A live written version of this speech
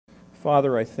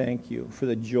Father, I thank you for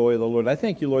the joy of the Lord. I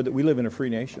thank you, Lord, that we live in a free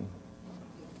nation.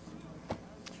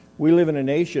 We live in a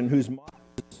nation whose motto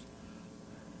is,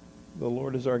 the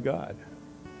Lord is our God.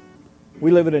 We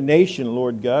live in a nation,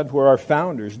 Lord God, where our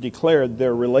founders declared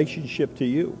their relationship to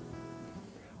you.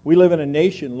 We live in a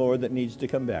nation, Lord, that needs to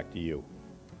come back to you.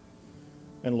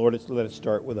 And Lord, let it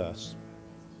start with us.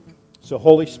 So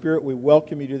Holy Spirit, we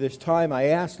welcome you to this time. I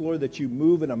ask, Lord, that you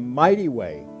move in a mighty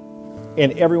way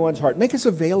in everyone's heart. Make us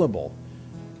available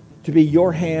to be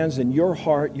your hands and your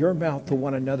heart, your mouth to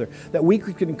one another, that we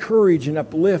could encourage and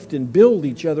uplift and build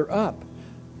each other up.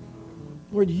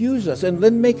 Lord, use us and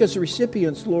then make us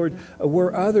recipients, Lord,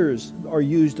 where others are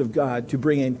used of God to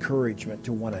bring encouragement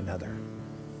to one another.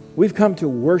 We've come to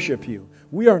worship you.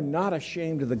 We are not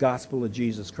ashamed of the gospel of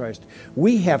Jesus Christ.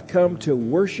 We have come to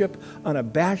worship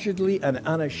unabashedly and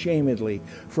unashamedly,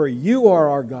 for you are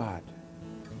our God,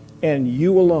 and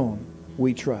you alone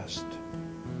we trust.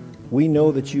 We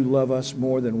know that you love us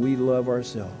more than we love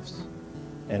ourselves,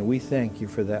 and we thank you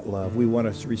for that love. We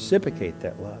want to reciprocate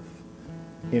that love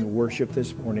in worship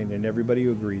this morning, and everybody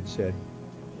who agreed said,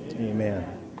 Amen.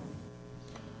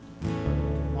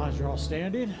 Well, as you're all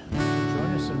standing,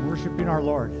 join us in worshiping our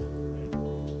Lord.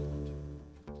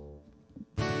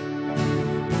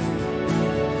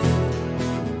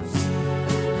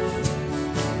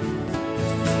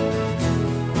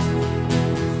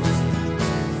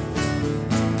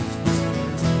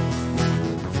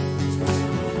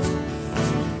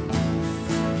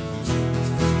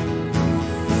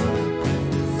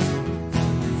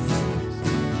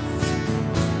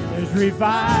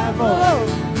 Revival,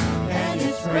 and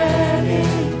it's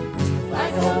spreading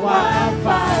like a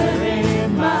wildfire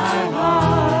in my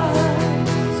heart.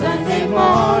 Sunday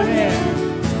morning,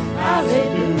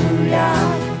 hallelujah,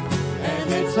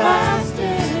 and it's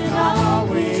lasting all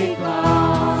week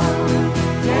long.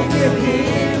 Can you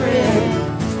hear it?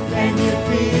 Can you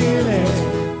feel it?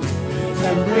 It's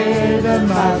the rhythm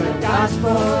of the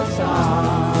gospel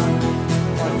song.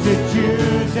 Once you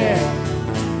choose it,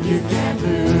 you can't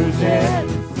lose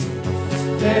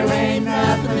it. There ain't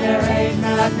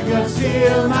nothing gonna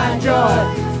steal my joy.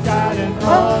 Got an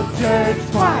old church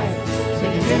choir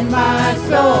singing in my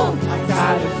soul. I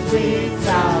got a sweet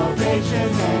salvation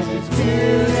and it's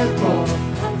beautiful.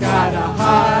 I got a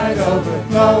heart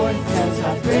overflowing 'cause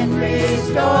I've been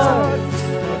restored.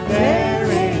 But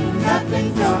there ain't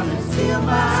nothing gonna steal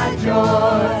my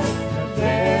joy. But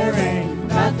there ain't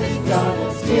nothing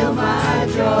gonna steal my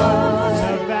joy.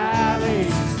 The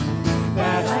valleys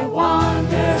that I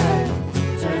wandered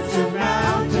turn to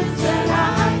mountains that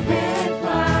I can't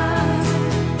climb.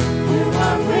 You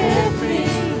are with me,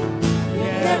 you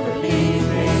never leave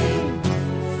me.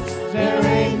 There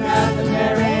ain't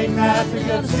nothing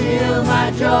gonna steal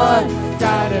my joy.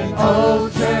 Got an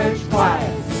old church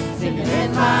choir singing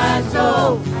in my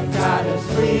soul. I got a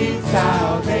sweet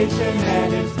salvation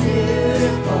and it's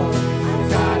beautiful. I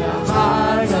got a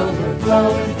heart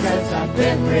overflowing 'cause I've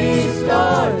been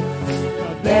restored.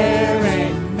 But there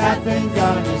ain't nothing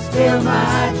gonna steal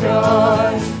my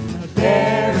joy. But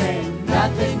there ain't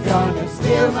nothing gonna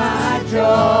steal my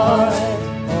joy.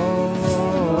 Oh,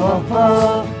 oh,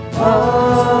 oh, oh,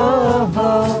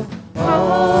 oh, oh,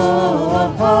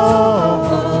 oh, oh.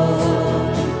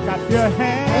 Clap your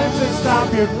hands and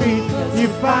stomp your feet. You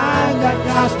find that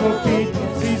gospel beat.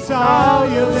 It's all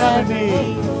you'll ever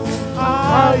need.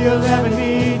 All you'll ever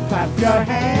need. Clap your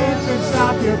hands and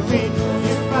stomp your feet.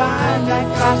 You find that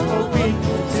gospel beat.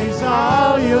 It's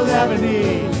all you'll ever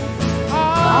need.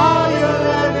 All you'll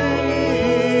ever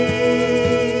need.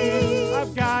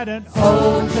 I've got an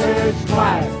old church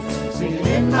choir singing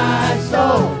in my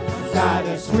soul. I've got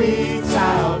a sweet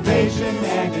salvation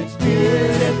and it's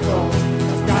beautiful.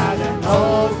 I've got an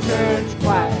old church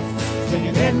choir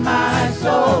singing in my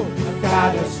soul. I've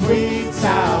got a sweet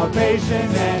salvation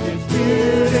and it's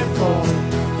beautiful.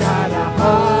 Got a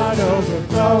heart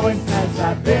overflowing 'cause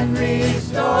I've been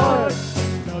restored.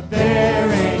 No, there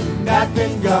ain't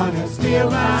nothing gonna steal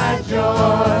my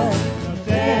joy. No,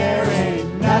 there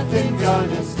ain't nothing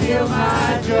gonna steal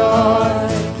my joy.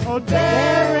 Oh,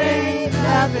 there ain't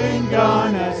nothing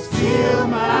gonna steal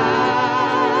my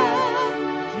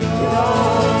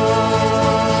joy.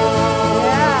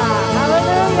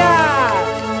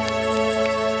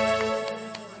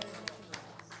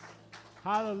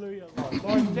 Hallelujah, Lord.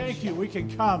 Lord, thank you. We can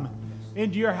come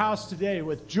into your house today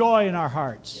with joy in our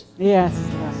hearts. Yes.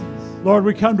 Lord,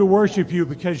 we come to worship you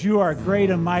because you are a great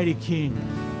and mighty King.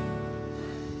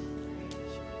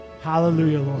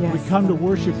 Hallelujah, Lord. Yes, we come to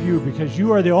worship you because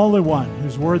you are the only one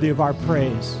who's worthy of our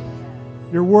praise.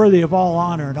 You're worthy of all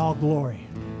honor and all glory.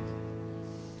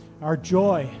 Our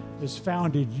joy is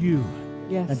found in you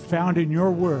Yes. and found in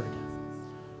your word.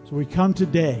 So we come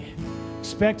today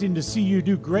expecting to see you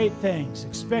do great things,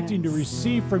 expecting to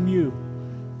receive from you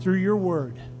through your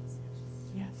word.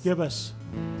 Yes. Give us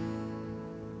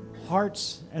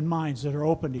hearts and minds that are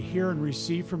open to hear and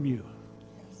receive from you.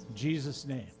 In Jesus'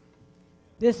 name.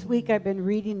 This week I've been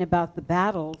reading about the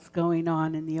battles going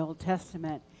on in the Old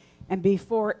Testament. And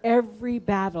before every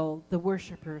battle, the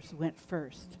worshipers went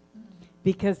first.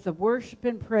 Because the worship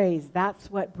and praise, that's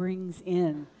what brings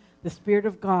in the Spirit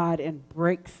of God and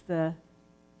breaks the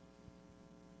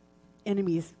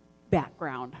enemy's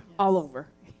background all over.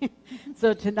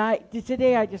 So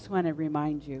today I just want to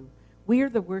remind you, we are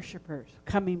the worshipers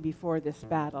coming before this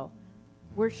battle.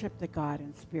 Worship the God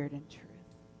in spirit and truth.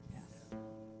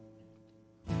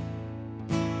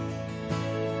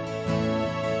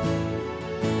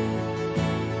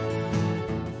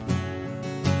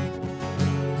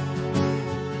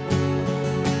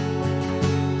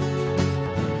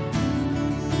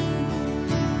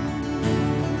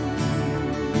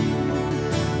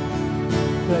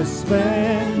 The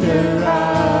splendor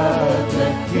of the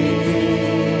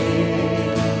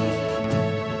King,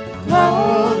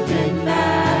 clothed in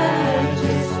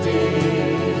majesty,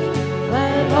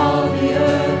 let all the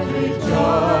earth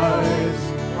rejoice,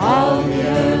 all the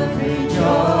earth rejoice.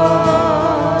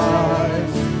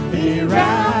 He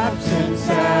wraps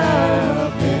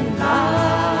himself in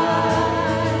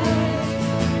light,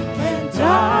 and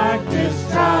darkness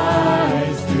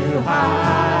tries to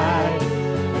hide.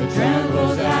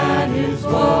 Trembles at his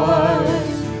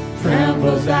voice,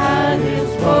 trembles at his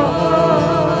voice.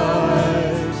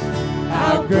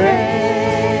 How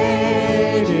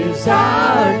great is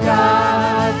our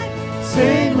God,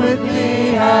 sing with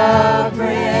me, how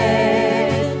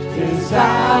great is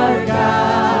our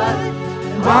God,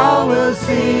 and all will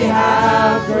see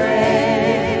how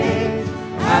great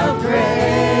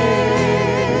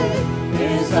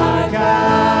is our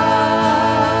God.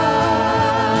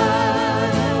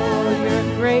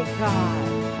 Great God.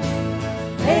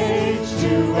 Age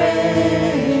to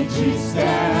age he stands,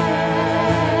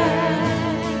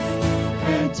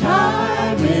 and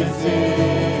time is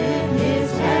in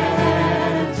his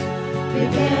hands,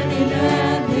 beginning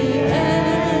and the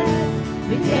end,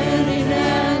 beginning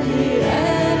and the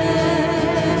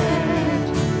end.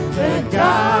 The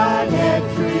Godhead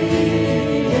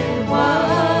three in one,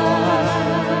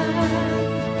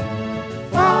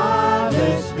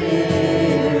 Father, Spirit,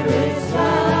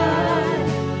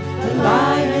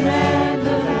 Lion and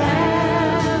the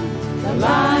Lamb, the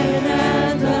Lion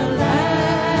and the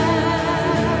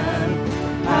Lamb.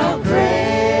 How great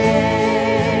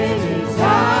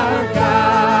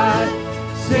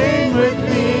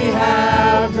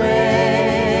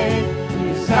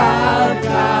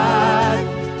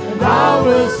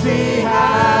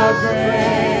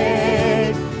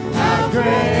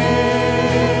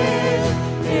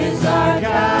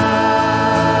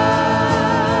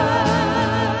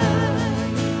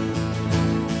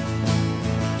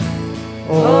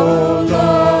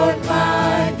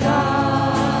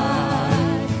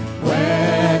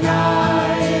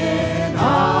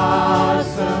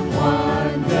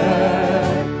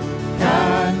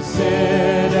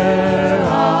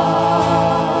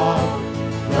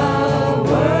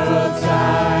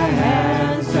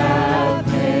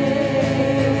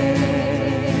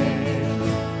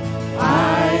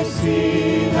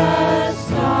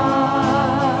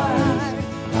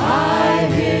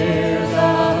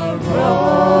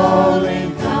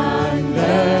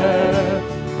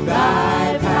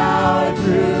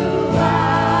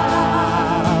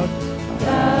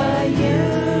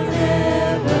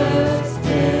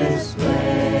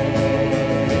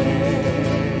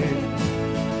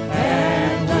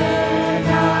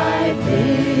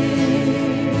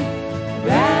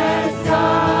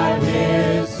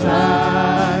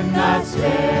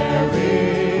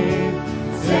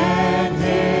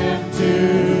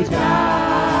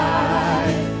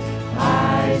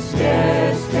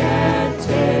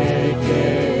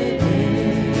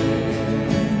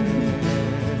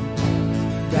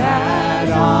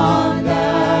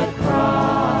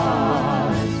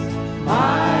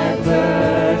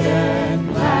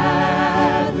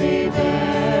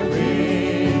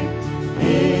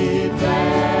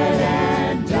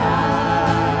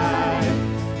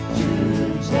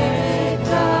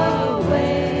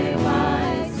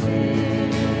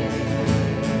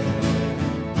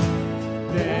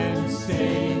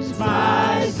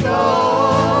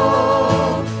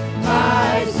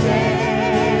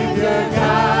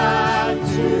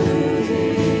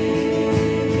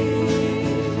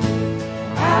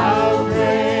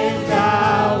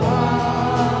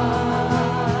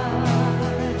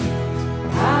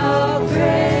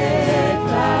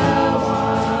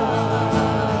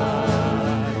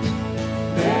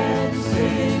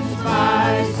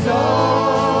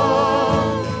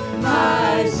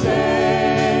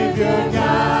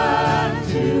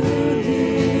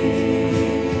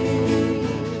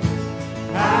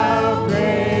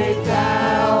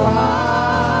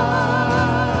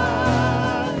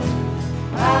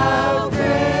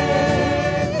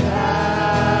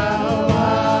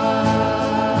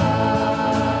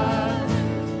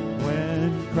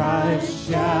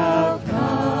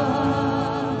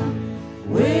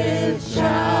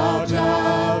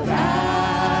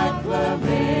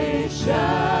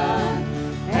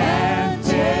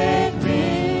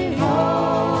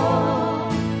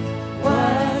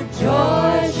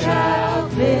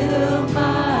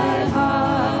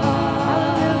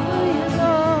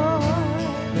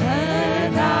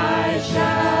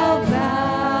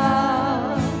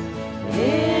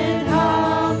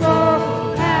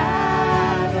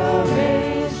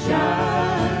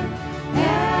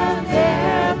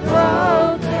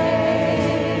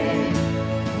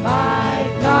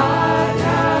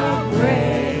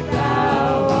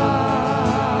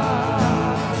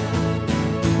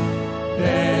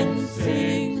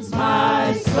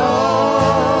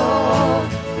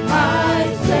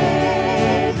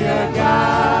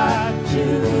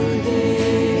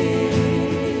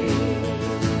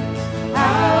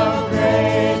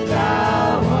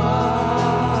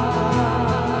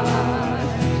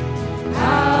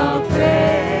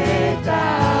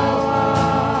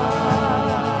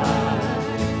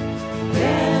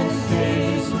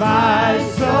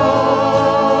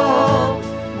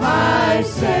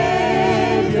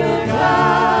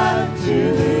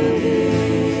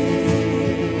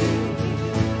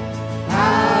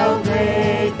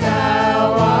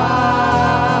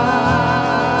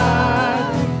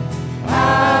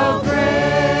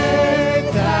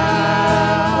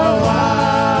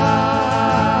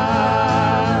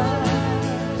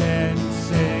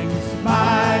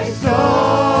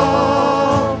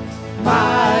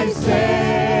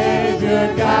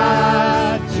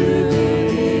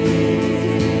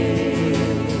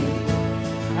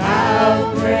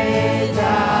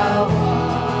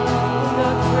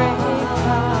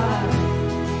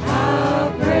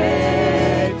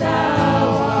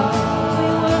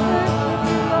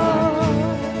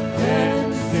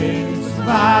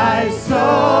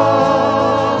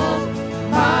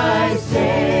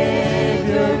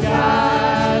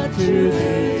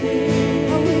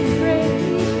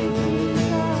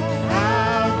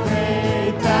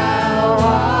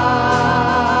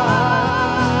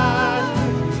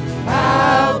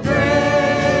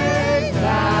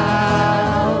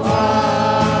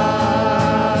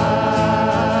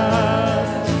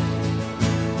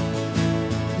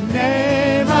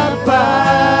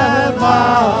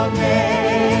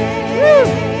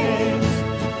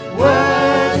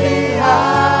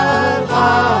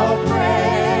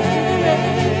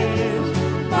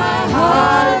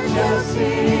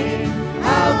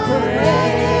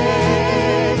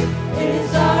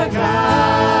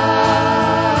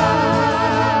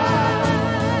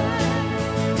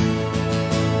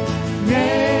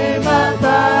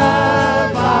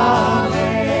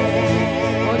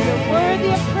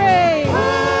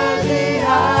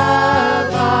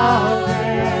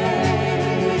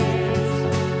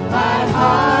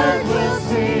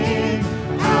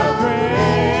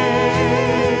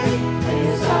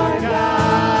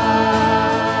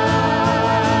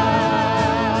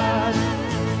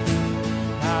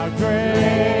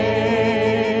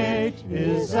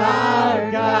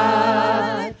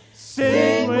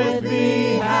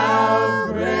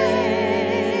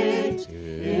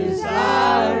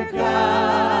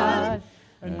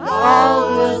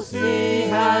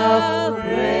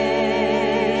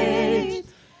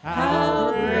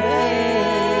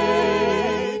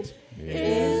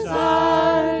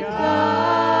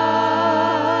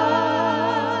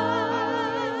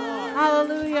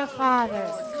Hallelujah,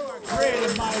 Father. Great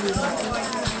and mighty Lord.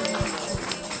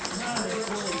 None is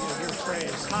worthy of your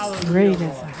praise. Hallelujah. Great is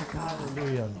Lord. our God.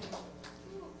 Hallelujah.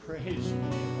 Praise you,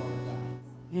 Lord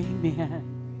God.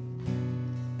 Amen.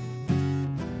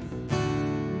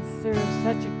 We serve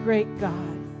such a great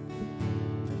God.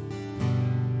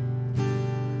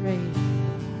 Praise you.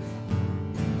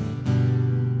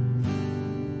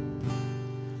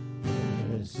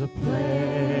 There's a place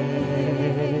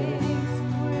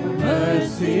where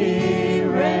mercy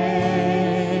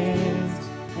reigns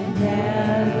and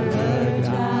never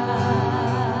dies.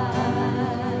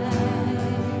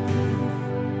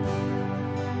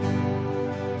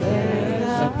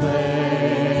 There's a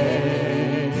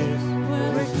place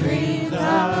where streams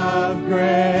of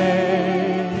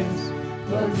grace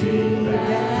flow deep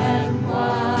and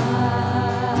wide.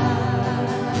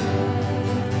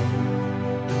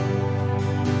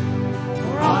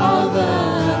 For all the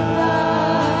love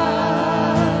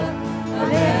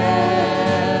I've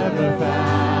ever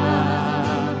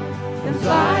found is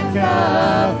like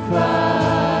a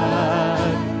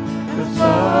flood that's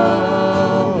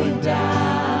flowing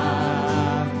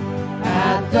down.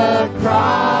 At the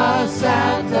cross,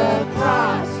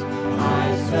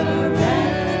 I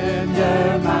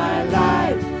surrender my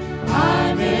life.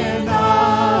 I'm in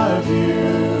awe of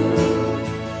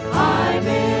you. I'm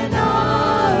in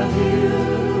awe of you.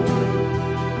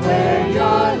 Where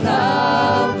your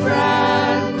love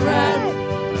ran red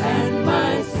and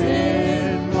my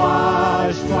sin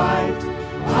washed white.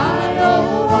 I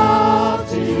owe all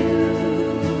to you.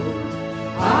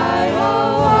 I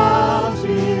owe all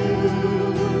to you,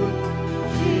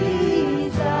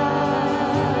 Jesus.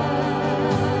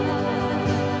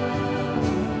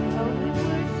 Oh, we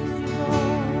worship you,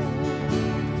 Lord.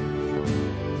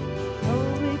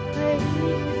 Oh, we praise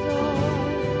you,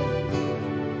 Lord.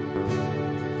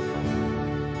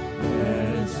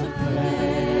 There's a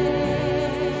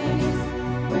place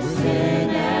where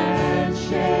sin and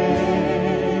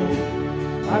shame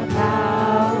are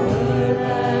powerless.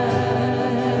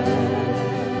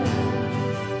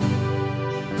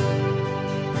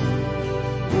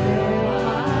 Where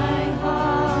my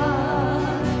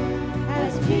heart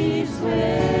has peace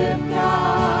with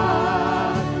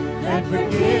God and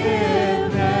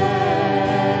forgiveness.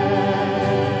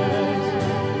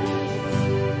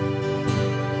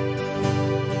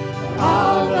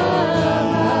 All the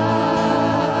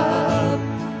love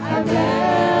I've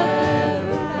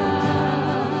ever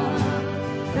found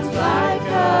is like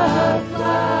a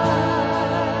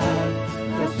flood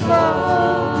that's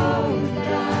flowing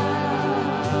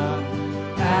down.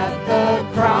 At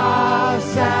the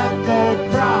cross,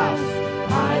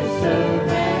 I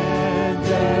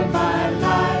surrender my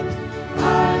life.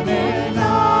 I'm in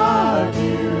awe of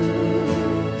you.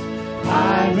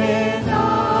 I'm in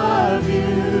awe of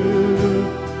you.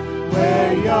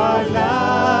 Where your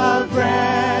love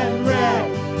ran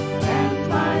red and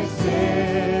my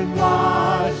sin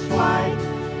washed white.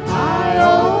 I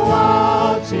owe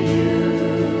all to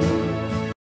you.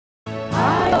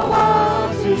 I owe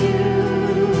all to you.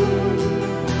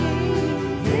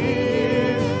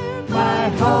 Here my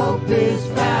hope is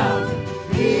found.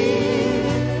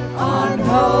 Here on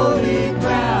holy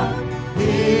ground.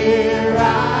 Here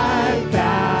I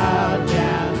bow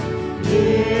down.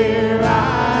 Here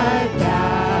I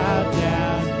bow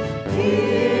down.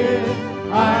 Here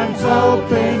arms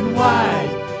open wide.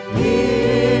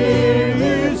 Here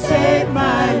you save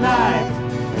my life.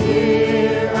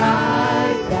 Here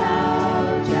I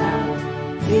bow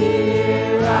down.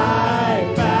 Here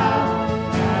I bow.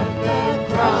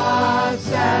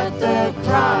 At the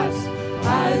cross,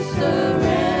 I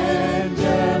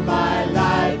surrender my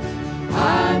life.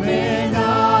 I'm in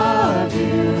awe of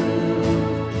you.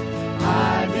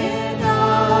 I'm in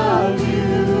awe of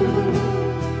you.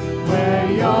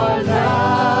 Where your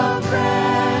love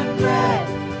ran red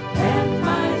and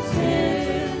my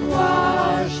sin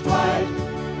washed white.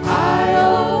 I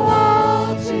owe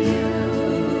all to you.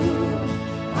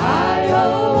 I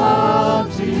owe all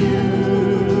to you,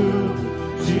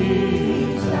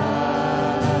 Jesus.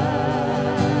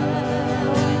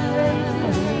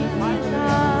 My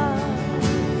God.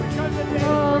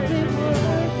 Oh, we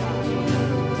worship you.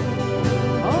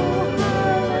 Oh,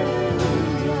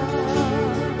 hallelujah.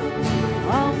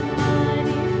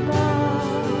 Almighty God.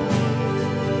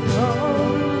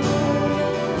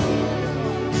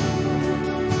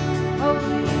 Oh,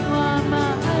 you are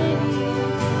mighty.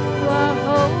 You are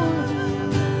holy.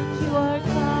 You are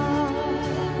God.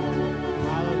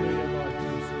 Hallelujah, Lord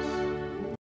Jesus.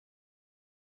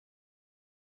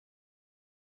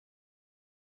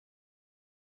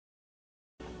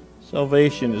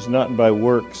 Salvation is not by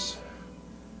works,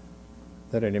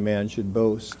 that any man should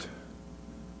boast,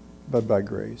 but by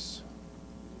grace.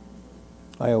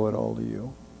 I owe it all to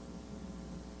you.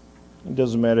 It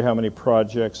doesn't matter how many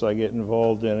projects I get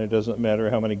involved in. It doesn't matter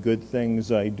how many good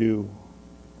things I do.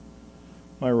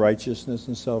 My righteousness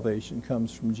and salvation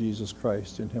comes from Jesus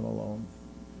Christ and Him alone.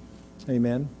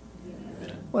 Amen?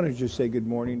 Amen. Why don't you say good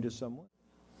morning to someone?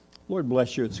 Lord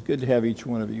bless you. It's good to have each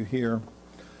one of you here.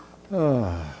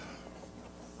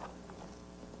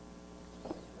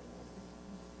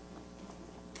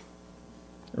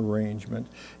 Arrangement.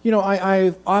 You know,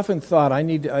 I've often thought I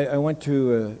went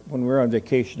to, when we were on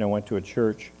vacation, I went to a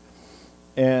church,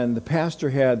 and the pastor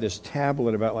had this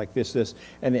tablet about like this,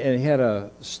 and it had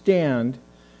a stand,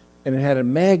 and it had a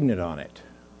magnet on it.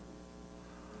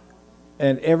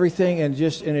 And everything, it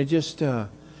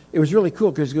was really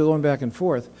cool because it was going back and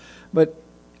forth. But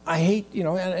I hate, you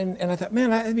know, and I thought, man,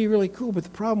 that'd be really cool. But the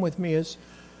problem with me is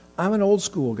I'm an old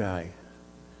school guy.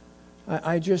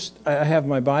 I have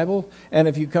my Bible, and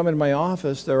if you come into my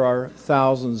office, there are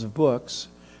thousands of books,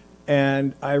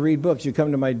 and I read books. You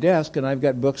come to my desk, and I've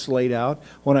got books laid out.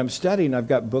 When I'm studying, I've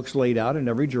got books laid out in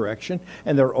every direction,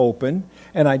 and they're open,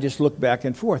 and I just look back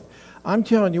and forth. I'm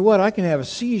telling you what, I can have a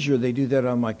seizure. They do that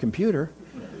on my computer.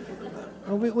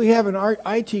 We have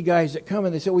IT guys that come,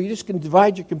 and they say, well, you just can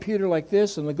divide your computer like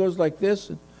this, and it goes like this.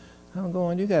 And I'm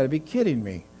going, you got to be kidding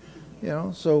me. You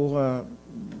know, so...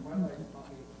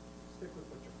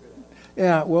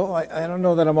 Yeah, well, I don't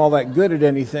know that I'm all that good at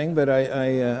anything, but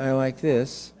I like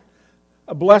this.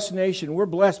 A blessed nation. We're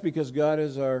blessed because God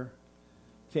is our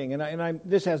King. And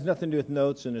this has nothing to do with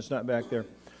notes, and it's not back there.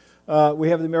 We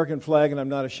have the American flag, and I'm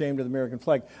not ashamed of the American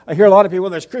flag. I hear a lot of people,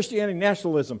 well, there's Christianity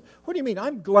nationalism. What do you mean?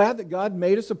 I'm glad that God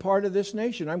made us a part of this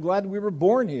nation. I'm glad we were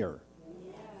born here.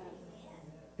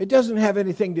 It doesn't have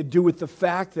anything to do with the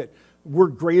fact that we're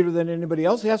greater than anybody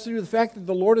else. It has to do with the fact that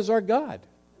the Lord is our God.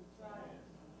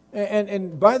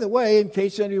 And by the way, in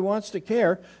case anybody wants to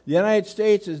care, the United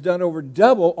States has done over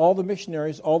double all the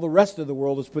missionaries all the rest of the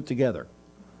world has put together.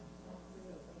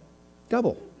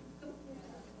 Double.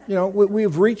 You know,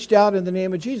 we've reached out in the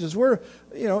name of Jesus. We're,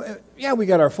 you know, yeah, we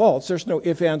got our faults. There's no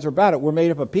ifs, ands, or about it. We're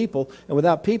made up of people, and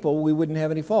without people, we wouldn't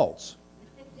have any faults.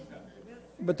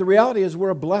 But the reality is we're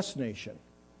a blessed nation,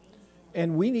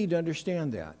 and we need to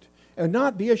understand that and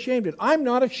not be ashamed of it. I'm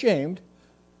not ashamed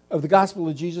of the gospel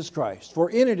of Jesus Christ, for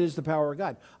in it is the power of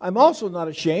God. I'm also not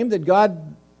ashamed that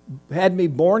God had me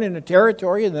born in a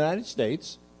territory in the United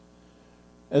States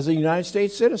as a United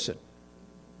States citizen.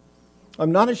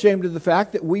 I'm not ashamed of the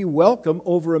fact that we welcome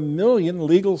over 1 million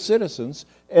legal citizens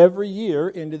every year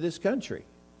into this country.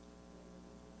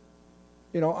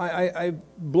 You know,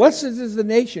 blessed is the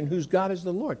nation whose God is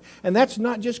the Lord. And that's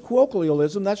not just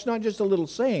colloquialism. That's not just a little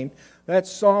saying. That's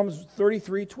Psalms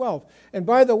 33:12. And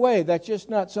by the way, that's just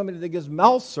not somebody that gives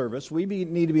mouth service. We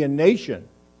need to be a nation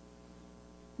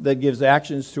that gives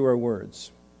actions to our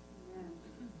words.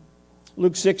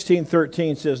 Luke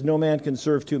 16:13 says, no man can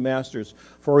serve two masters,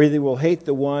 for either he will hate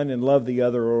the one and love the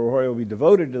other, or he will be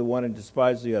devoted to the one and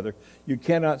despise the other. You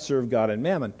cannot serve God and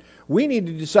mammon. We need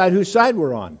to decide whose side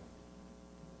we're on.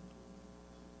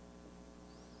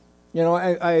 You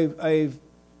know,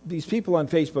 these people on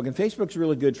Facebook, and Facebook's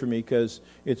really good for me because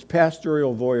it's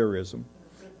pastoral voyeurism,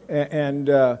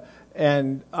 but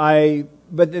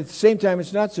at the same time,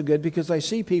 it's not so good because I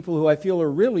see people who I feel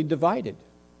are really divided.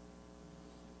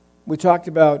 We talked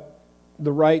about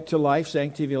the right to life,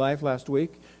 sanctity of life last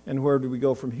week, and where do we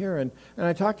go from here? And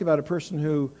I talked about a person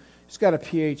who's got a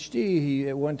PhD. He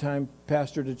at one time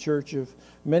pastored a church of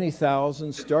many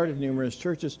thousands, started numerous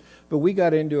churches, but we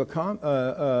got into a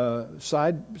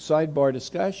sidebar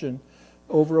discussion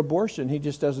over abortion. He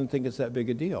just doesn't think it's that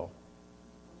big a deal.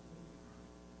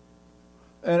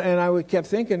 And I kept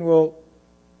thinking, well,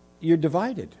 you're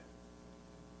divided.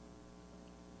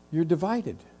 You're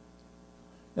divided.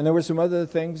 And there were some other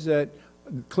things that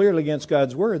clearly against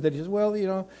God's word that he says, well, you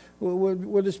know,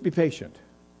 we'll just be patient.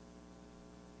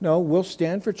 No, we'll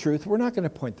stand for truth. We're not going to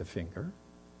point the finger.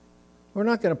 We're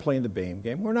not going to play in the blame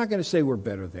game. We're not going to say we're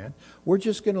better than. We're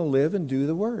just going to live and do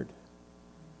the word.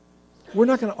 We're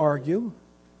not going to argue.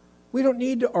 We don't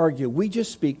need to argue. We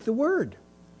just speak the word.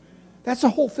 That's the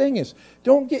whole thing is,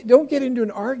 don't get into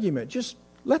an argument. Just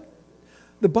let,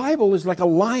 the Bible is like a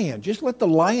lion. Just let the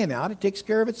lion out. It takes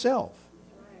care of itself.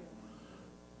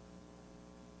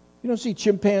 You don't see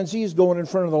chimpanzees going in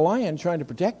front of the lion trying to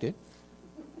protect it.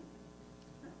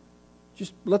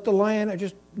 Just let the lion,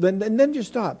 then just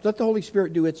stop. Let the Holy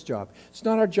Spirit do its job. It's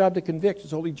not our job to convict. It's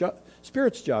the Holy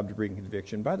Spirit's job to bring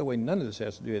conviction. By the way, none of this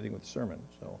has to do anything with the sermon.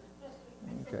 So,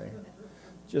 okay.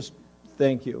 Just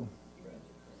thank you.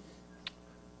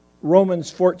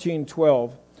 Romans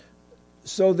 14:12.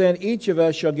 So then each of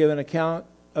us shall give an account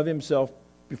of himself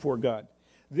before God.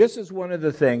 This is one of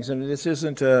the things, and this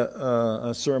isn't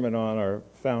a sermon on our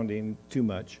founding too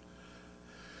much,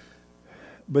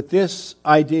 but this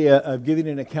idea of giving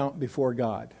an account before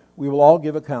God. We will all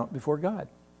give account before God.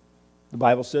 The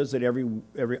Bible says that every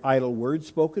idle word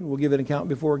spoken will give an account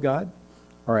before God.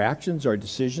 Our actions, our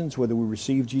decisions, whether we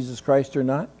receive Jesus Christ or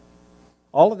not,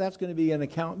 all of that's going to be an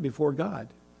account before God.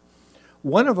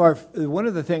 One of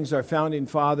the things our founding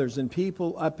fathers and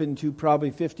people up into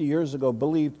probably 50 years ago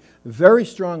believed very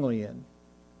strongly in,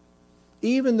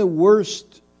 even the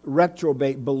worst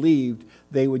reprobate believed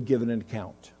they would give an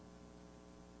account.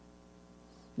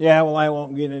 Yeah, well, I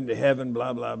won't get into heaven,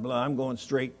 blah, blah, blah. I'm going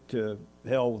straight to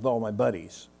hell with all my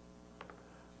buddies.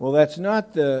 Well, that's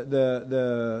not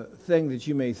the thing that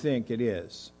you may think it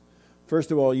is.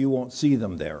 First of all, you won't see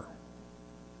them there.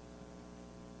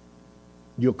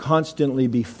 You'll constantly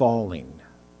be falling.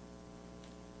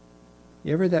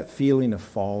 You ever that feeling of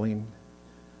falling?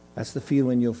 That's the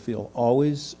feeling you'll feel.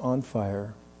 Always on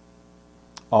fire.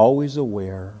 Always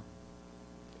aware.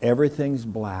 Everything's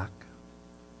black.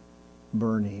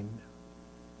 Burning.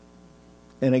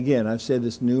 And again, I've said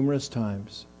this numerous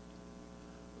times,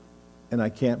 and I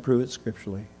can't prove it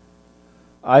scripturally.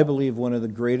 I believe one of the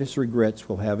greatest regrets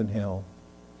we'll have in hell,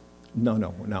 no,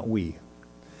 not we,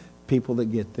 people that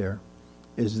get there,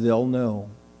 is they'll know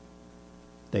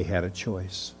they had a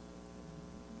choice.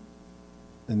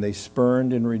 And they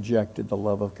spurned and rejected the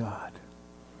love of God.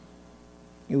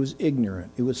 It was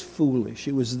ignorant. It was foolish.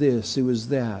 It was this. It was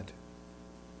that.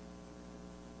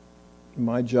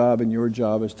 My job and your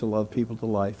job is to love people to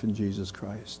life in Jesus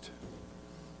Christ.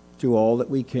 Do all that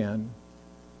we can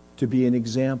to be an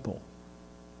example.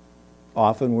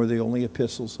 Often we're the only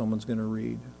epistle someone's going to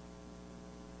read.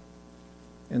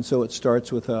 And so it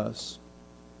starts with us.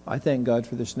 I thank God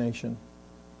for this nation.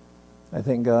 I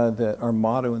thank God that our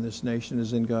motto in this nation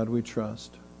is "In God We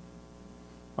Trust."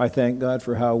 I thank God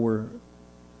for how we're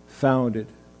founded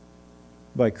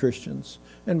by Christians.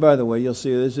 And by the way, you'll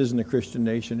see this isn't a Christian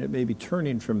nation. It may be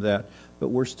turning from that, but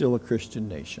we're still a Christian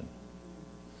nation.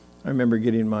 I remember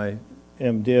getting my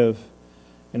MDiv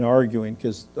and arguing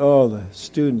because, the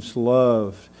students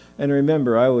loved. And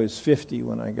remember, I was 50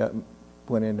 when I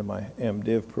went into my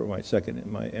MDiv,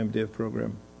 my MDiv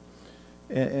program.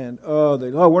 And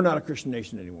we're not a Christian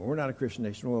nation anymore. We're not a Christian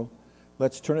nation. Well,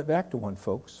 let's turn it back to one,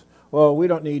 folks. Well, we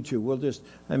don't need to.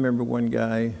 I remember one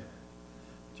guy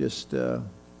just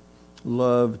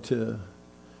loved to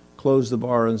close the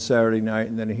bar on Saturday night,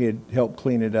 and then he'd help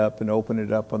clean it up and open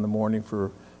it up on the morning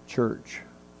for church.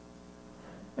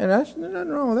 And there's nothing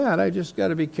wrong with that. I just got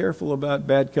to be careful about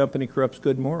bad company corrupts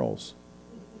good morals.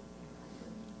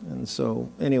 And so,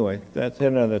 anyway, that's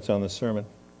on the sermon.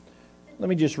 Let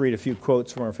me just read a few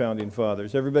quotes from our founding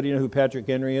fathers. Everybody know who Patrick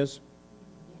Henry is?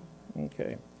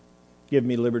 Okay. Give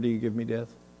me liberty, give me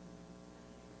death.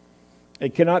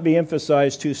 It cannot be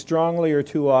emphasized too strongly or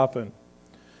too often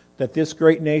that this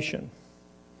great nation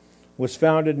was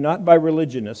founded not by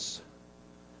religionists,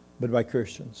 but by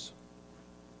Christians.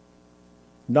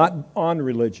 Not on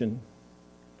religion,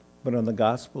 but on the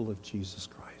gospel of Jesus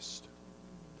Christ.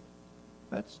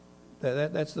 That's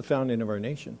the founding of our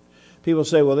nation. People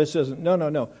say, well, this isn't...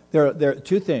 No. There are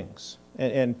two things.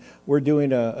 And we're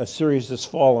doing a series this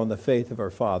fall on the faith of our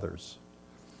fathers.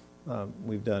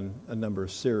 We've done a number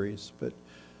of series, but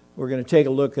we're going to take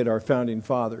a look at our founding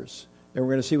fathers, and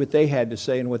we're going to see what they had to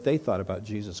say and what they thought about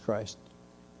Jesus Christ.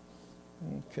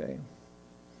 Okay.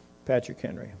 Patrick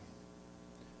Henry.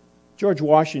 George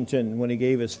Washington, when he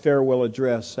gave his farewell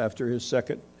address after his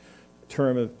second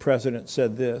term of president,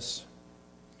 said this: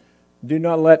 "Do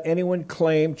not let anyone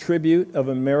claim tribute of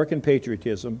American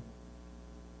patriotism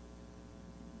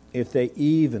if they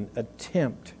even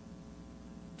attempt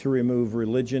to remove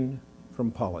religion from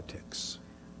politics."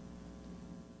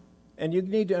 And you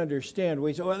need to understand,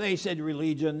 we say, well, they said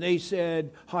religion, they said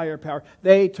higher power.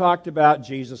 They talked about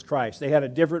Jesus Christ. They had a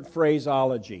different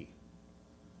phraseology.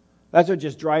 That's what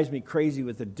just drives me crazy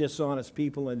with the dishonest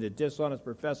people and the dishonest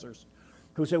professors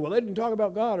who say, well, they didn't talk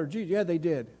about God or Jesus. Yeah, they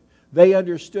did. They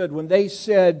understood. When they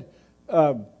said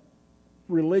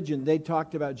religion, they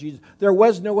talked about Jesus. There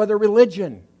was no other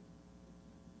religion.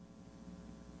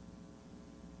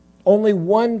 Only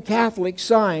one Catholic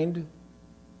signed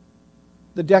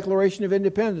the Declaration of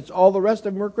Independence. All the rest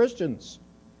of them were Christians.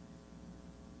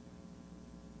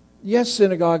 Yes,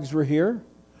 synagogues were here.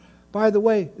 By the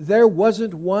way, there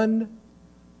wasn't one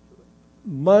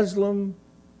Muslim,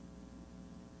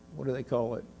 what do they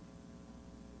call it?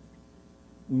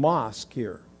 Mosque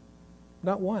here.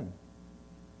 Not one.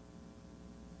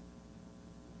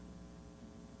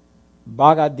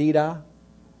 Bhagavad Gita,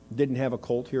 Didn't have a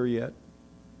cult here yet.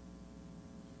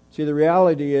 See, the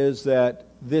reality is that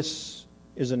this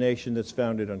is a nation that's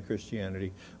founded on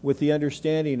Christianity with the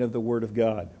understanding of the Word of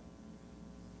God.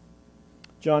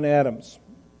 John Adams,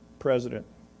 president,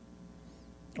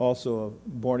 also a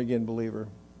born-again believer.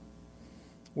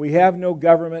 We have no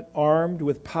government armed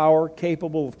with power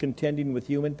capable of contending with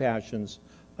human passions,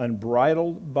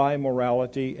 unbridled by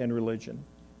morality and religion.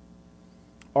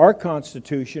 Our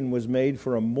Constitution was made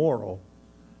for a moral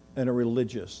and a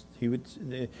religious.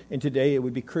 And today it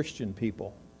would be Christian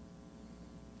people.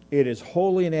 It is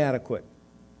wholly inadequate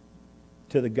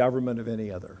to the government of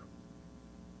any other.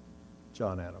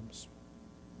 John Adams.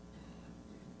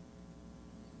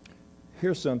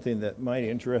 Here's something that might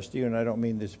interest you, and I don't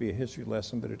mean this to be a history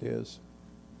lesson, but it is.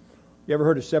 You ever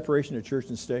heard of separation of church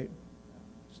and state?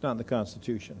 It's not in the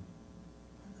Constitution.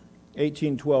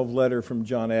 1812 letter from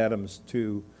John Adams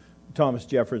to Thomas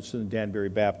Jefferson and Danbury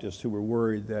Baptist, who were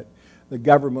worried that the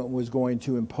government was going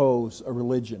to impose a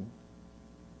religion.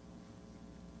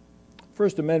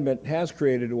 First Amendment has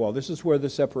created a wall. This is where the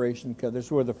separation, this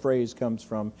is where the phrase comes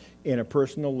from in a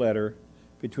personal letter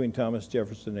between Thomas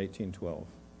Jefferson and 1812.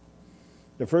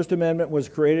 The First Amendment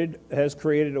has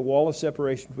created a wall of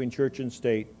separation between church and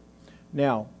state.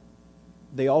 Now,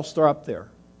 they all stop there.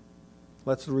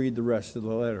 Let's read the rest of the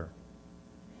letter.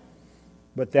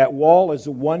 But that wall is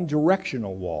a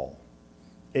one-directional wall.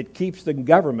 It keeps the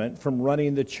government from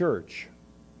running the church.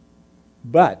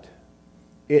 But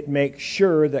it makes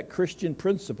sure that Christian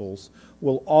principles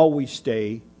will always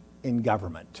stay in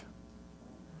government.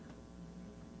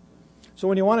 So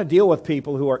when you want to deal with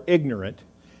people who are ignorant,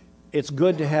 it's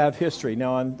good to have history.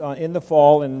 Now, in the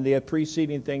fall and the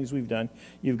preceding things we've done,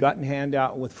 you've gotten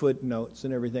handout with footnotes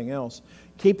and everything else.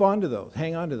 Keep on to those.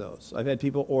 Hang on to those. I've had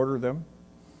people order them,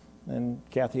 and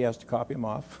Kathy has to copy them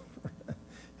off,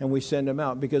 and we send them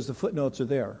out because the footnotes are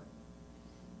there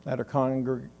at our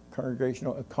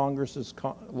congregational Congress's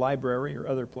library or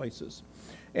other places.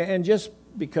 And just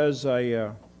because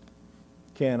I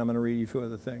can, I'm going to read you a few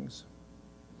other things.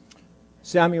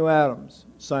 Samuel Adams,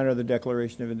 signer of the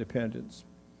Declaration of Independence.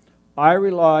 I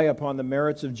rely upon the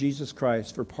merits of Jesus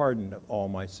Christ for pardon of all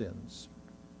my sins.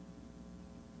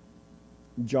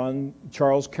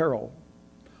 Charles Carroll,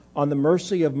 on the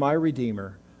mercy of my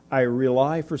Redeemer, I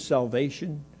rely for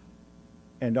salvation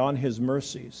and on his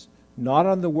mercies, not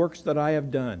on the works that I have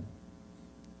done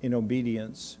in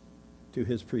obedience to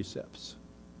his precepts.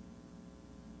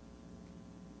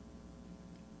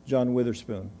 John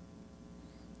Witherspoon,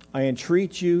 I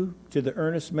entreat you to the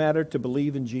earnest matter to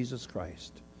believe in Jesus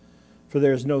Christ, for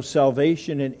there is no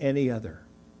salvation in any other.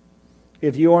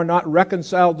 If you are not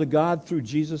reconciled to God through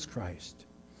Jesus Christ,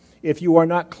 if you are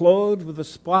not clothed with the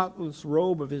spotless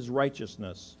robe of his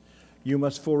righteousness, you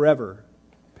must forever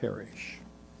perish.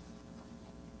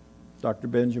 Dr.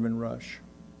 Benjamin Rush.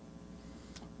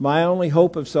 My only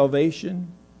hope of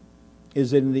salvation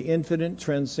is in the infinite,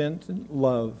 transcendent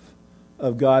love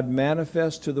of God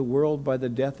manifest to the world by the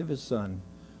death of his Son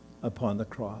upon the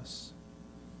cross.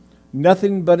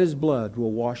 Nothing but his blood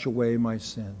will wash away my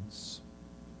sins.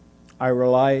 I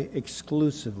rely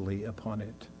exclusively upon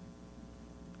it.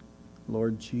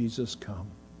 Lord Jesus, come.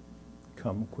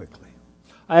 Come quickly.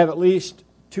 I have at least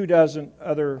 24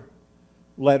 other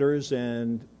letters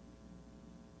and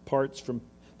parts from,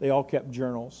 they all kept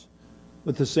journals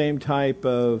with the same type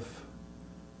of,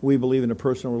 we believe in a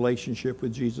personal relationship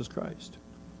with Jesus Christ.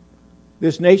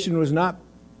 This nation was not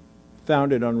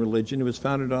founded on religion. It was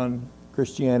founded on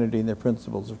Christianity and the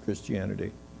principles of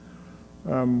Christianity.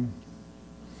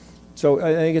 So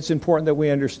I think it's important that we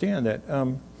understand that.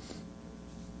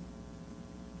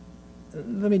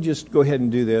 Let me just go ahead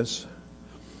and do this.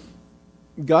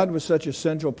 God was such a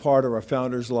central part of our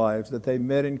founders' lives that they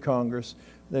met in Congress.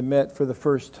 They met for the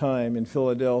first time in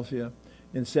Philadelphia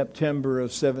in September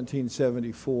of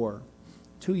 1774,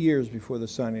 2 years before the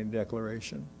signing of the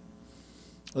Declaration.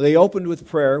 They opened with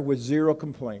prayer with 0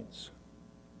 complaints.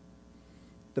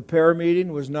 The prayer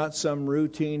meeting was not some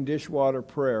routine dishwater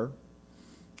prayer,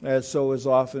 as so is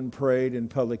often prayed in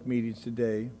public meetings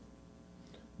today,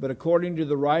 but according to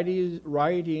the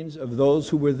writings of those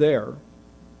who were there,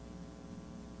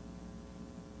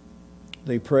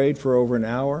 they prayed for over an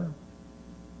hour,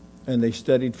 and they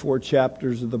studied 4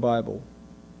 chapters of the Bible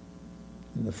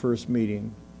in the first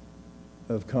meeting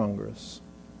of Congress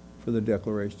for the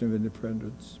Declaration of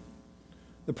Independence.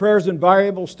 The prayers and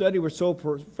Bible study were so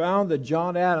profound that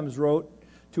John Adams wrote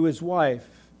to his wife,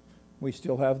 we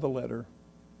still have the letter,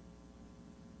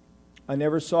 I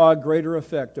never saw a greater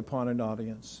effect upon an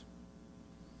audience.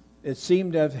 It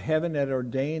seemed as if heaven had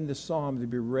ordained the psalm to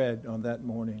be read on that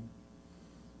morning.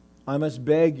 I must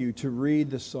beg you to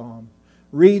read the psalm.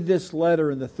 Read this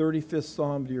letter in the 35th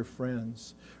Psalm to your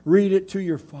friends. Read it to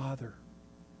your father.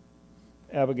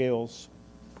 Adam's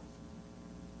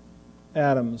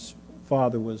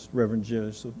father was Reverend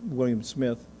Joseph William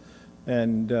Smith.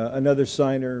 And another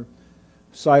signer,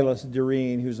 Silas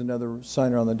Doreen, who's another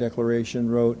signer on the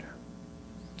Declaration, wrote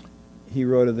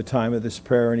at the time of this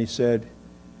prayer, and he said,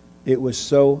 it was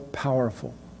so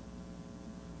powerful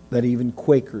that even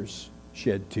Quakers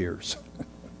shed tears.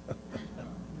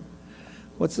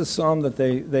 What's the psalm that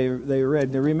they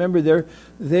read? Now remember,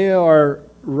 they are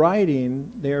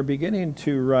beginning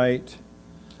to write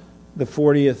the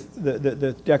 40th,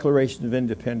 the Declaration of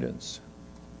Independence.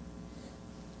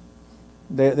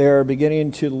 They are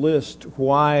beginning to list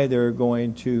why they're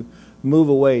going to move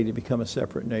away to become a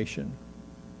separate nation.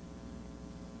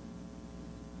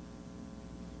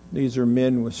 These are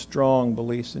men with strong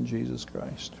beliefs in Jesus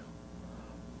Christ.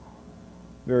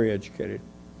 Very educated.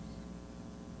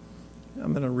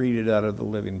 I'm going to read it out of the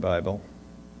Living Bible.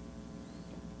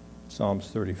 Psalms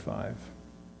 35.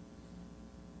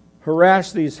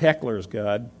 Harass these hecklers,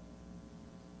 God.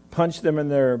 Punch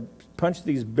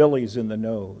these billies in the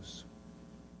nose.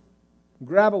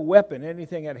 Grab a weapon,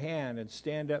 anything at hand, and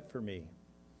stand up for me.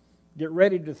 Get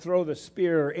ready to throw the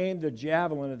spear or aim the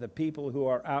javelin at the people who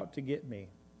are out to get me.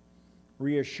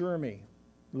 Reassure me.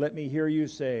 Let me hear you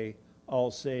say,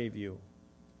 I'll save you.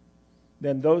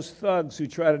 Then those thugs who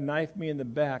try to knife me in the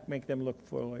back, make them look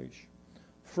foolish.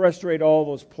 Frustrate all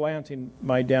those planting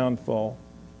my downfall.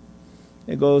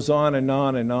 It goes on and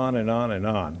on and on and on and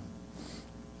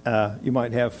on. You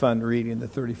might have fun reading the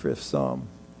 35th Psalm,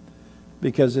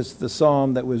 because it's the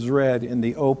psalm that was read in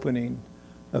the opening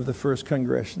of the first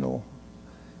congressional,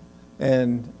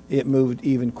 and it moved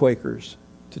even Quakers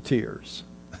to tears.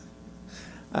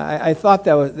 I thought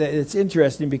that it's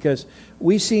interesting, because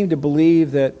we seem to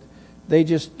believe that they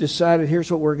just decided,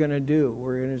 here's what we're going to do.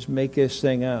 We're going to just make this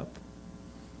thing up.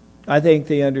 I think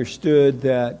they understood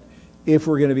that if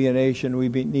we're going to be a nation, we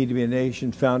need to be a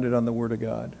nation founded on the Word of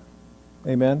God.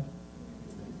 Amen?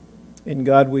 In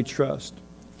God we trust.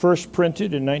 First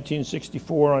printed in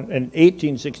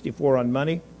 1864 on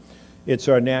money. It's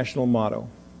our national motto.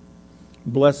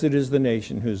 Blessed is the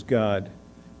nation whose God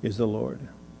is the Lord.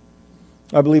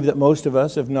 I believe that most of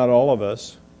us, if not all of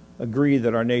us, agree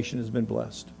that our nation has been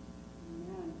blessed.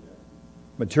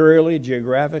 Materially,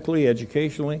 geographically,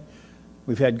 educationally.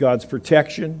 We've had God's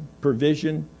protection,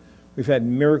 provision. We've had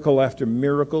miracle after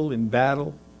miracle in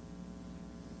battle.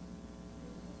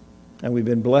 And we've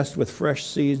been blessed with fresh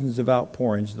seasons of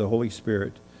outpourings of the Holy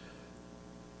Spirit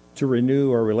to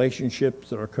renew our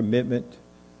relationships, our commitment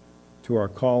to our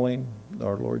calling,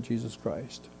 our Lord Jesus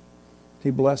Christ.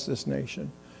 He blessed this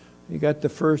nation. You got the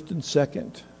first and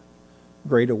second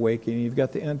Great Awakening. You've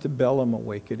got the antebellum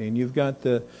awakening. You've got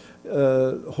the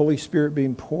Holy Spirit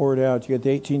being poured out. You got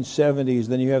the 1870s.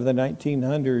 Then you have the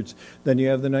 1900s. Then you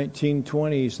have the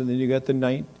 1920s. And then you got the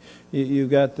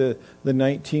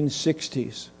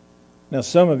 1960s. Now,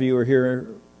 some of you are here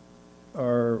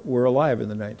were alive in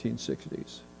the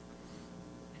 1960s.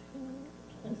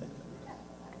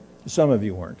 Some of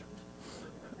you weren't.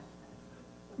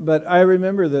 But I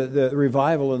remember the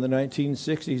revival in the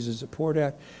 1960s as it poured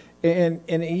out. And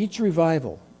in each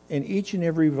and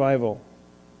every revival,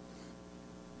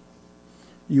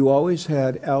 you always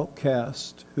had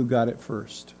outcasts who got it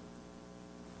first.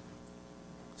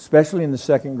 Especially in the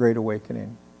Second Great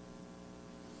Awakening.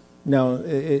 Now,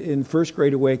 in First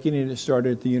Great Awakening, it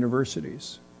started at the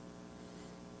universities.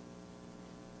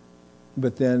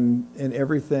 But then in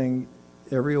every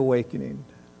awakening,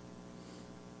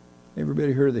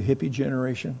 everybody heard of the hippie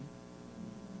generation?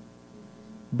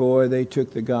 Boy, they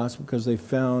took the gospel because they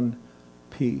found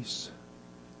peace.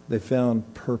 They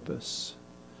found purpose.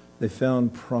 They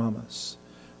found promise.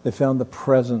 They found the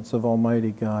presence of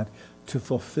Almighty God to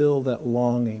fulfill that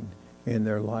longing in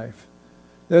their life.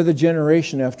 They're the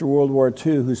generation after World War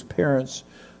II whose parents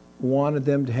wanted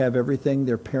them to have everything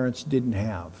their parents didn't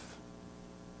have.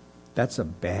 That's a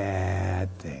bad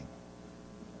thing.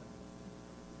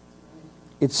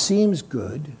 It seems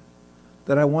good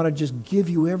that I want to just give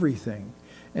you everything.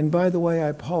 And by the way, I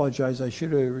apologize.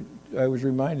 I was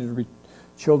reminded of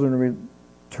children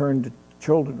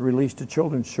released to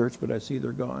children's church, but I see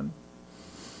they're gone.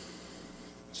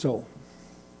 So,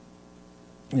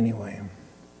 anyway,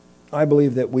 I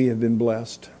believe that we have been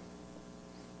blessed.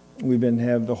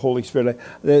 Have the Holy Spirit.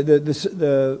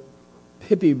 The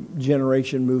hippie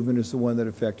generation movement is the one that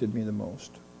affected me the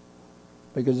most,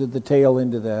 because at the tail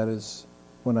end of that is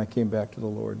when I came back to the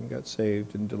Lord and got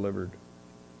saved and delivered.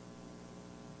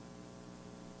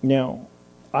 Now,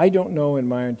 I don't know in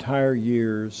my entire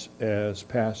years as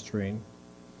pastoring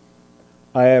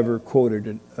I ever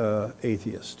quoted an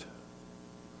atheist.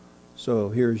 So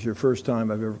here's your first time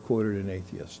I've ever quoted an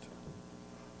atheist.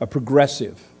 A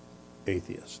progressive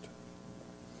atheist.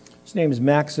 His name is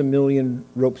Maximilien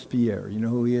Robespierre. You know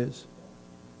who he is?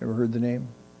 Ever heard the name?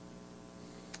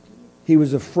 He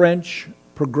was a French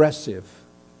progressive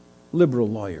liberal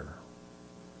lawyer.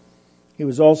 He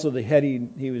was also the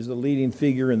leading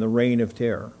figure in the Reign of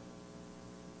Terror.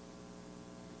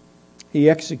 He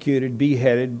executed,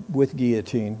 beheaded with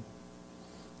guillotine,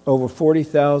 over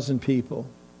 40,000 people.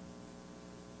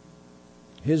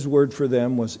 His word for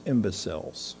them was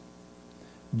imbeciles,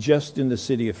 just in the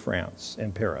city of France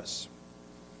and Paris.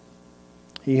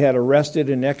 He had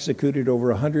arrested and executed over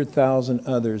 100,000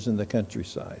 others in the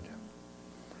countryside.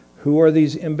 Who are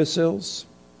these imbeciles?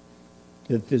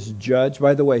 That this judge,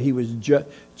 by the way, he was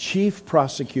chief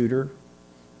prosecutor,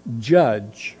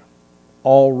 judge,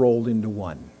 all rolled into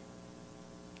one.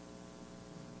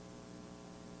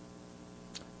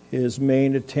 His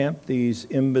main attempt, these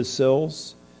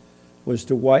imbeciles, was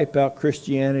to wipe out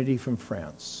Christianity from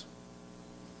France.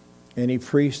 Any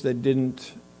priest that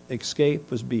didn't escape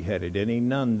was beheaded. Any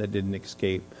nun that didn't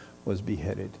escape was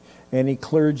beheaded. Any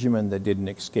clergyman that didn't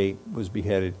escape was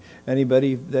beheaded.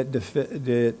 Anybody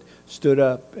that stood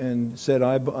up and said,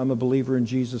 I'm a believer in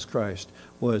Jesus Christ,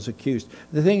 was accused.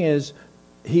 The thing is,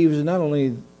 he was not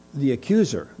only the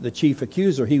accuser, the chief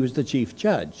accuser, he was the chief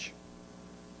judge.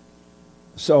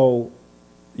 So,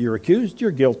 you're accused,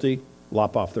 you're guilty,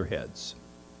 lop off their heads.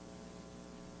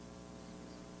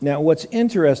 Now, what's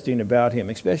interesting about him,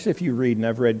 especially if you read, and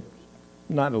I've read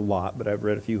not a lot, but I've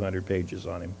read a few hundred pages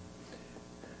on him,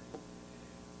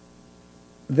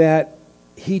 that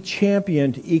he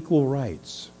championed equal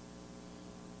rights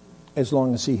as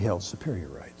long as he held superior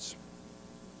rights.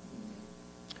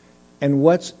 And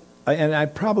I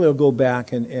probably will go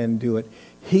back and do it.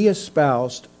 He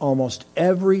espoused almost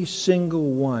every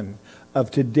single one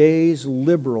of today's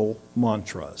liberal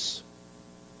mantras.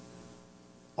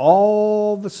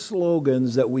 All the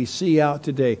slogans that we see out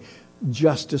today,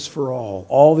 justice for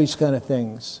all these kind of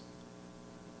things.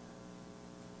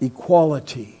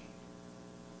 Equality,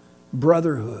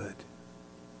 brotherhood.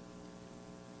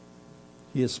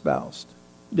 He espoused.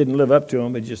 Didn't live up to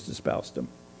them, but just espoused them.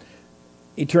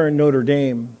 He turned Notre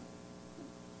Dame,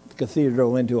 the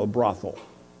cathedral, into a brothel.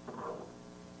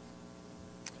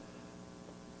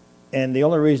 And the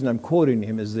only reason I'm quoting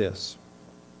him is this.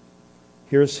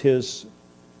 Here's his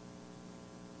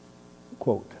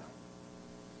quote.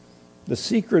 The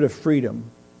secret of freedom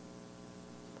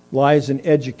lies in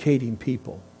educating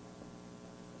people,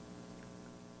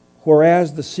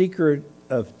 whereas the secret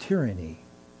of tyranny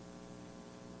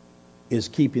is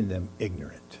keeping them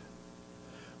ignorant.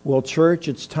 Well, church,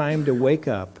 it's time to wake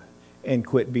up and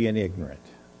quit being ignorant.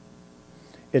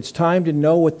 It's time to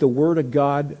know what the Word of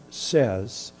God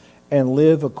says and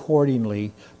live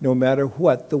accordingly, no matter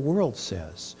what the world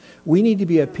says. We need to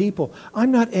be a people.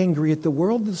 I'm not angry at the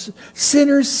world.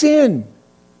 Sinners sin.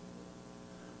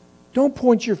 Don't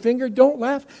point your finger. Don't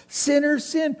laugh. Sinners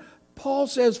sin. Paul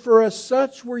says, for as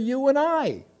such were you and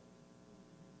I.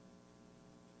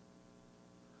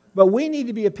 But we need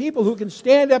to be a people who can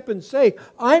stand up and say,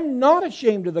 I'm not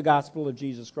ashamed of the gospel of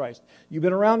Jesus Christ. You've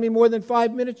been around me more than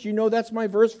 5 minutes. You know that's my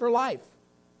verse for life.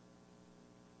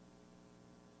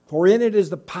 For in it is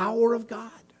the power of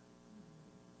God.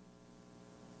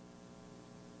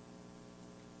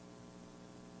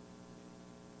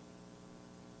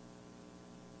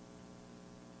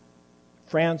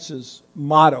 France's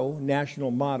motto,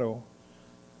 national motto,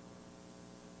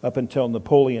 up until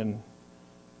Napoleon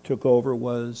took over,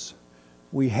 was,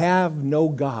 we have no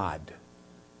God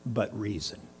but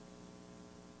reason.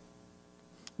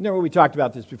 Remember, we talked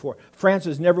about this before. France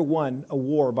has never won a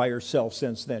war by herself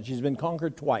since then. She's been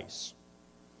conquered twice.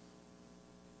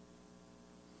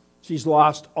 She's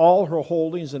lost all her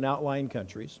holdings in outlying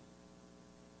countries.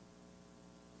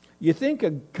 You think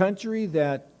a country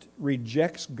that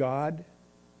rejects God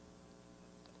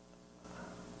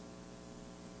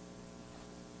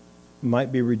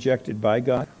might be rejected by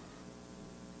God?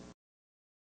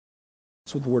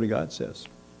 That's what the Word of God says.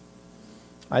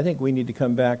 I think we need to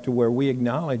come back to where we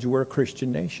acknowledge we're a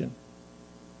Christian nation.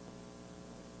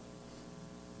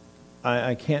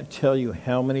 I can't tell you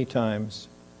how many times,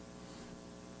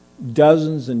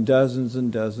 dozens and dozens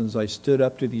and dozens, I stood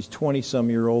up to these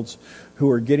 20-some-year-olds who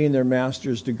are getting their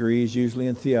master's degrees, usually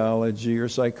in theology or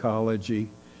psychology,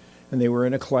 and they were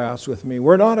in a class with me.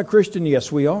 We're not a Christian. Yes,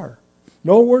 we are.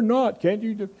 No, we're not. Can't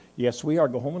you do? Yes, we are.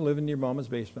 Go home and live in your mama's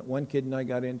basement. One kid and I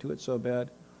got into it so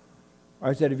bad.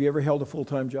 I said, have you ever held a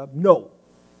full-time job? No.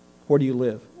 Where do you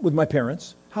live? With my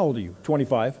parents. How old are you?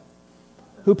 25.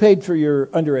 Who paid for your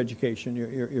undereducation,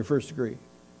 your first degree?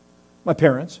 My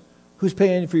parents. Who's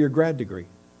paying for your grad degree?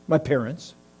 My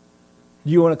parents.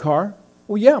 Do you own a car?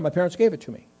 Well, yeah, my parents gave it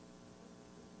to me.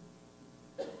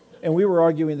 And we were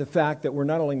arguing the fact that we're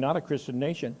not only not a Christian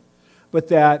nation, but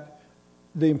that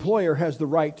the employer has the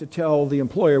right to tell the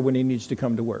employer when he needs to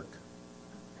come to work.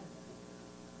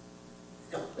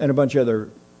 And a bunch of other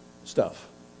stuff.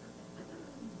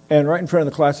 And right in front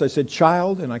of the class I said,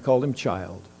 child, and I called him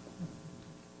child.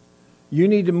 You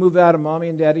need to move out of mommy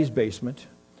and daddy's basement.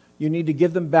 You need to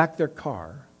give them back their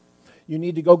car. You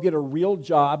need to go get a real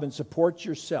job and support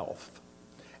yourself.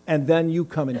 And then you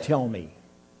come and tell me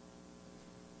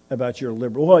about your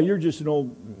liberal. Well, you're just an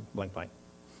old blank blank.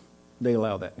 They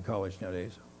allow that in college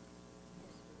nowadays.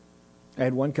 I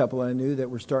had one couple I knew that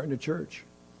were starting a church.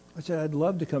 I said, I'd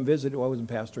love to come visit. Well, I wasn't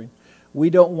pastoring. We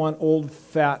don't want old,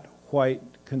 fat, white,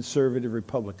 conservative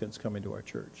Republicans coming to our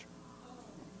church.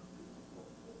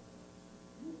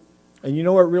 And you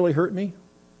know what really hurt me?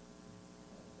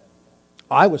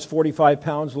 I was 45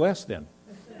 pounds less then.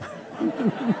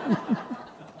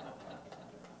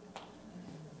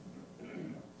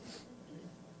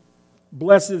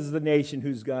 Blessed is the nation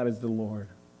whose God is the Lord.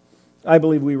 I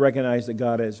believe we recognize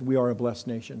that we are a blessed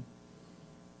nation.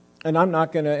 And I'm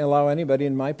not going to allow anybody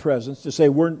in my presence to say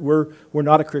we're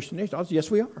not a Christian nation. I'll say,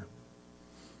 yes, we are.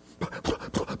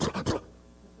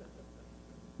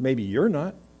 Maybe you're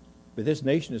not, but this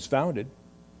nation is founded.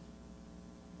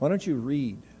 Why don't you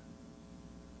read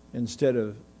instead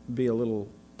of be a little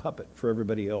puppet for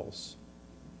everybody else?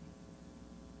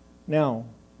 Now,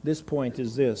 this point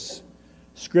is this.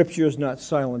 Scripture is not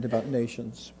silent about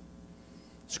nations.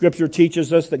 Scripture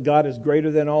teaches us that God is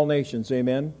greater than all nations.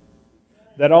 Amen?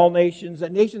 That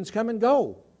nations come and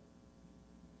go.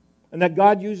 And that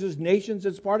God uses nations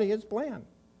as part of His plan.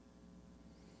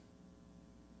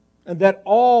 And that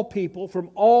all people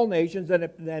from all nations,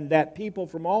 and that people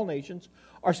from all nations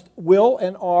will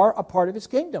and are a part of His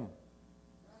kingdom.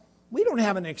 We don't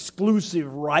have an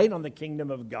exclusive right on the kingdom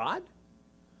of God.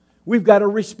 We've got a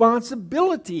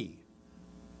responsibility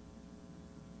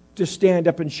to stand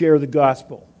up and share the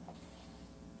gospel.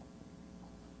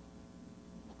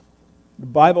 The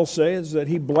Bible says that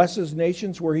He blesses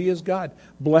nations where He is God.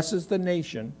 Blesses the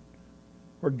nation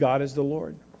where God is the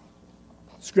Lord.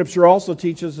 Scripture also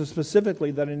teaches us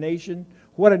specifically that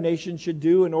what a nation should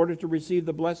do in order to receive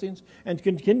the blessings and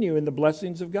continue in the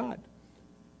blessings of God.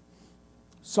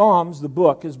 Psalms, the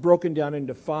book, is broken down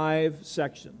into 5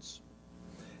 sections.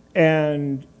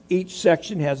 And each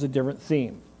section has a different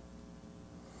theme.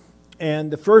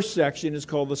 And the first section is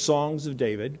called the Songs of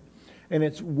David. And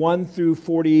it's 1 through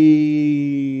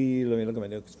 40, let me look at my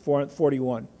notes,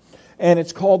 41. And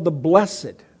it's called the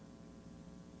Blessed.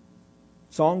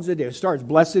 Songs of David. It starts,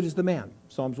 blessed is the man,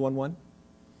 Psalms 1:1.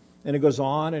 And it goes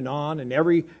on, and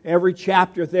every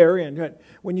chapter there. And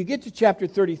when you get to chapter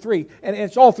 33, and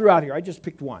it's all throughout here. I just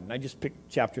picked one. I just picked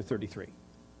chapter 33.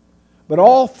 But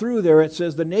all through there it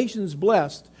says, the nation's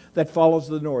blessed that follows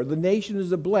the Lord. The nation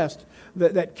is blessed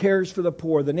that cares for the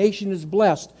poor. The nation is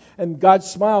blessed, and God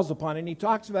smiles upon it. And He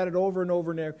talks about it over and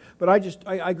over and over. But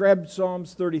I grabbed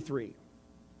Psalms 33.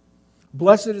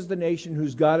 Blessed is the nation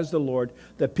whose God is the Lord,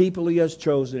 the people He has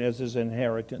chosen as His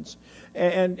inheritance.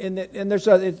 And there's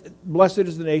blessed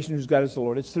is the nation whose God is the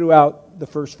Lord. It's throughout the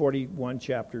first 41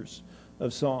 chapters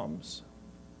of Psalms.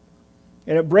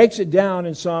 And it breaks it down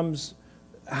in Psalms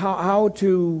how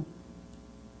to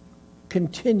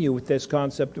continue with this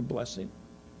concept of blessing.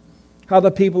 How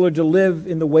the people are to live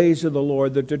in the ways of the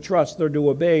Lord. They're to trust, they're to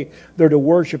obey, they're to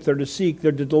worship, they're to seek,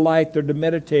 they're to delight, they're to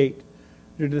meditate,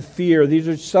 they're to fear. These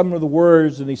are some of the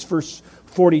words in these first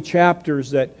 40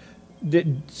 chapters that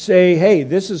say, hey,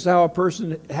 this is how a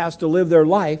person has to live their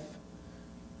life.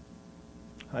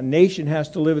 A nation has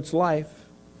to live its life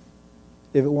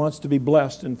if it wants to be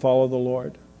blessed and follow the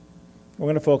Lord. We're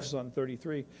going to focus on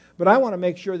 33. But I want to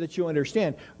make sure that you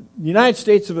understand, the United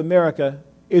States of America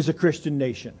is a Christian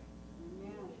nation.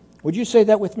 Would you say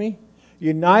that with me?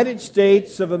 United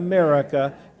States of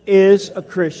America is a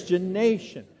Christian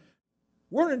nation.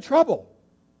 We're in trouble.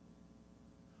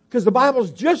 Because the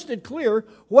Bible's just as clear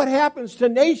what happens to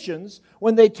nations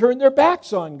when they turn their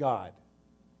backs on God.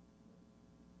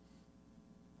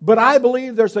 But I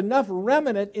believe there's enough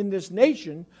remnant in this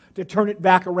nation to turn it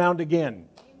back around again.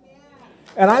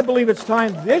 And I believe it's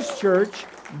time this church,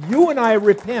 you and I,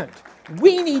 repent.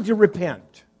 We need to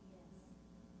repent.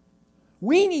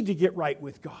 We need to get right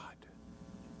with God.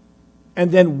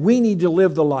 And then we need to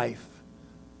live the life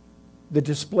that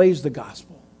displays the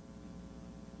gospel,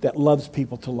 that loves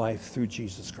people to life through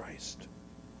Jesus Christ.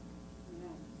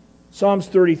 Psalms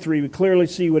 33, we clearly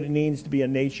see what it means to be a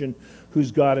nation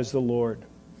whose God is the Lord.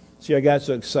 See, I got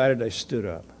so excited I stood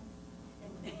up.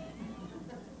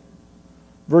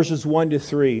 Verses 1 to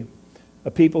 3,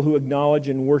 a people who acknowledge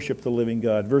and worship the living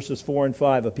God. Verses 4 and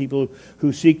 5, a people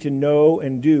who seek to know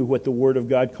and do what the Word of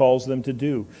God calls them to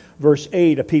do. Verse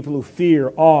 8, a people who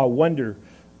fear, awe, wonder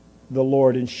the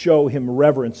Lord and show Him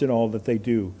reverence in all that they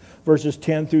do. Verses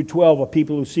 10 through 12, a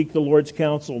people who seek the Lord's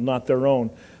counsel, not their own,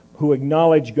 who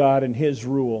acknowledge God and His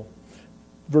rule.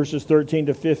 Verses 13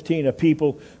 to 15, a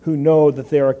people who know that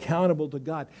they are accountable to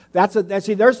God. There's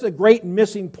the great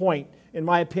missing point, in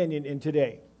my opinion, in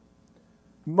today.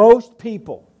 Most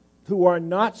people who are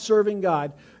not serving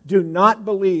God do not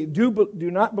believe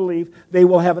they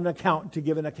will have an account to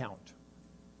give an account.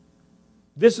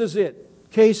 This is it.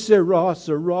 Que sera,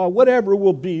 sera, whatever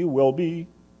will be, will be.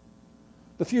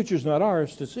 The future's not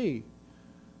ours to see.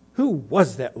 Who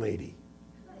was that lady?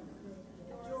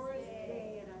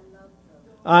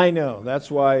 I know, that's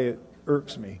why it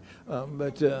irks me.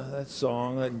 But that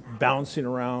song, that bouncing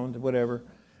around, whatever.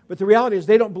 But the reality is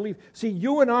they don't believe. See,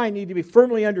 you and I need to be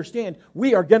firmly understand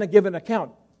we are going to give an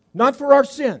account. Not for our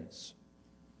sins.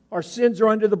 Our sins are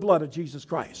under the blood of Jesus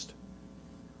Christ.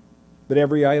 But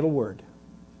every idle word.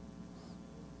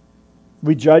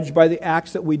 We judge by the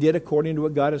acts that we did according to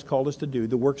what God has called us to do,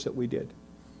 the works that we did.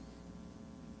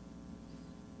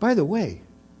 By the way,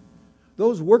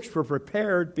 those works were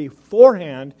prepared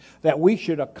beforehand that we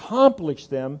should accomplish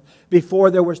them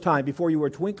before there was time. Before you were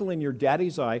a twinkle in your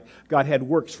daddy's eye, God had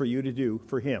works for you to do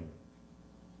for Him.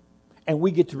 And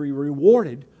we get to be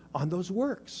rewarded on those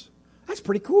works. That's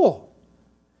pretty cool.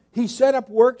 He set up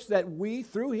works that we,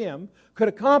 through Him, could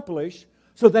accomplish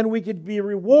so then we could be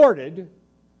rewarded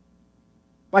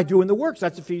by doing the works.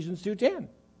 That's Ephesians 2:10.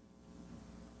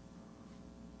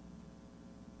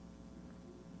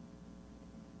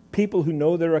 People who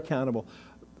know they're accountable.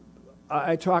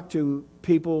 I talk to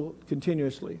people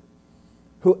continuously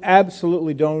who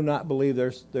absolutely do not believe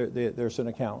there's an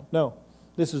account. No,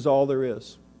 this is all there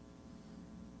is.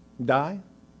 Die,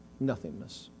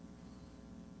 nothingness.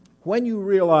 When you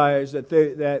realize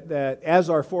that as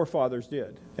our forefathers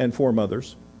did, and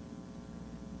foremothers,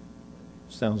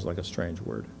 sounds like a strange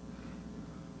word.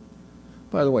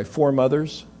 By the way,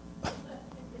 foremothers,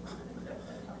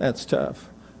 that's tough.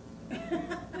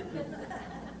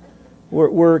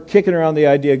 We're kicking around the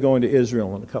idea of going to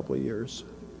Israel in a couple of years.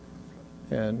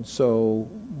 And so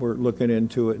we're looking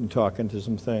into it and talking to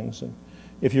some things. And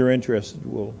if you're interested,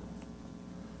 we'll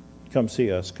come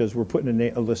see us because we're putting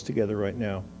a list together right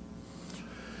now.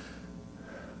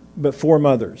 But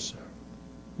foremothers.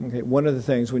 Okay, one of the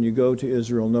things when you go to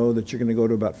Israel, know that you're going to go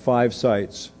to about 5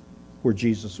 sites where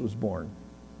Jesus was born.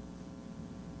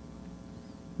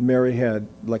 Mary had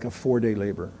like a 4-day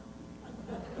labor.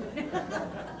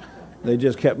 They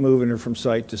just kept moving her from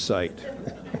site to site.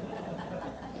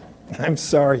 I'm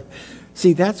sorry.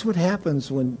 See, that's what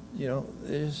happens when,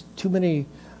 there's too many,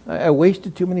 I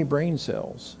wasted too many brain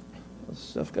cells.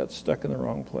 Stuff got stuck in the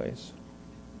wrong place.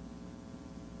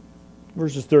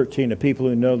 Verses 13, a people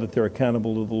who know that they're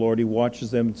accountable to the Lord. He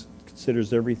watches them and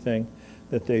considers everything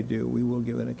that they do. We will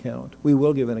give an account. We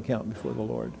will give an account before the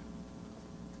Lord.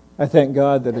 I thank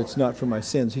God that it's not for my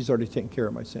sins. He's already taken care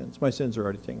of my sins. My sins are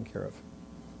already taken care of.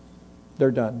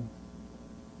 They're done.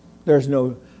 There's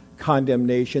no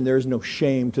condemnation. There's no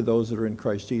shame to those that are in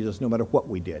Christ Jesus, no matter what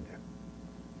we did.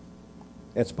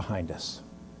 It's behind us.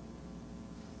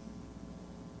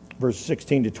 Verse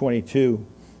 16 to 22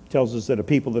 tells us that a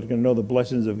people that are going to know the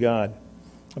blessings of God,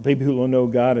 a people who will know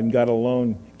God and God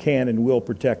alone can and will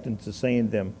protect and sustain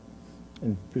them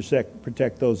and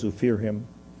protect those who fear Him.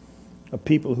 A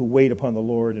people who wait upon the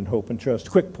Lord in hope and trust.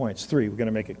 Quick points, 3. We're going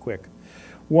to make it quick.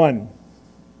 1,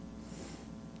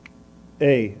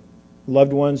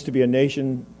 loved ones, to be a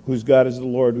nation whose God is the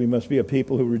Lord, we must be a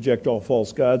people who reject all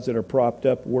false gods that are propped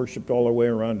up, worshipped all our way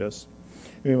around us.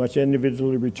 We must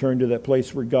individually return to that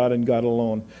place where God and God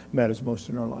alone matters most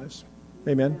in our lives.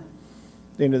 Amen?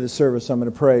 At the end of the service, I'm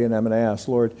going to pray and I'm going to ask,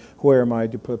 Lord, where am I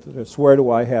to put this? Where do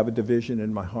I have a division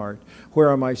in my heart?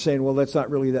 Where am I saying, well, that's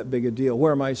not really that big a deal?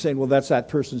 Where am I saying, well, that's that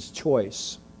person's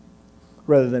choice,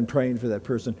 rather than praying for that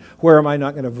person? Where am I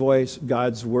not going to voice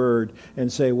God's word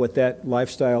and say what that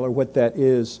lifestyle or what that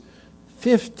is?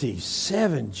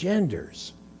 57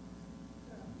 genders.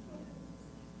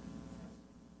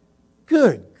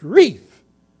 Good grief.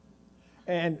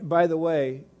 And by the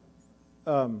way,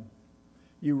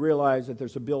 you realize that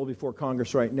there's a bill before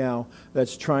Congress right now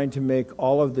that's trying to make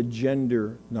all of the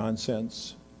gender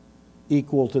nonsense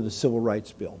equal to the Civil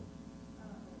Rights Bill.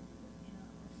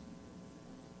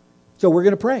 So we're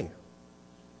going to pray.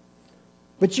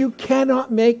 But you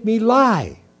cannot make me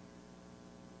lie.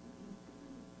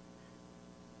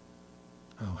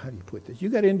 Oh, how do you put this? You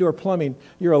got indoor plumbing,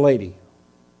 you're a lady.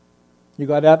 You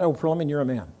got outdoor plumbing, you're a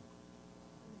man.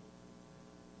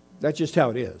 That's just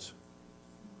how it is.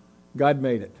 God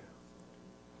made it.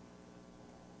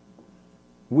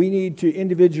 We need to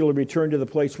individually return to the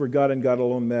place where God and God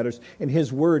alone matters, and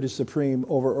His Word is supreme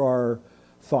over our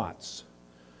thoughts.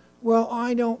 Well,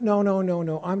 I don't,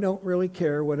 no. I don't really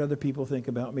care what other people think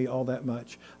about me all that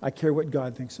much. I care what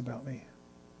God thinks about me.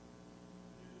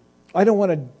 I don't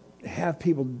want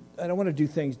to do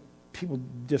things people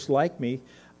dislike me.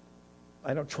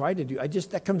 I don't try to do,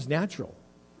 that comes natural.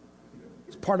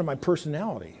 It's part of my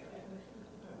personality.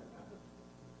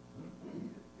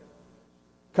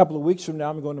 A couple of weeks from now,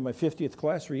 I'm going to my 50th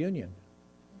class reunion.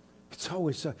 It's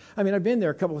always, I've been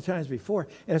there a couple of times before,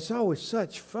 and it's always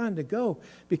such fun to go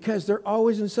because they're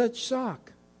always in such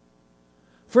shock.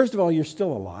 First of all, you're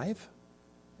still alive.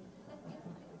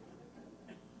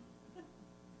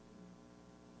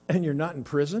 And you're not in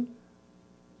prison.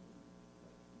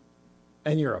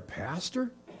 And you're a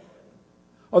pastor.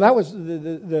 Oh, that was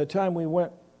the time we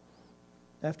went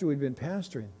after we'd been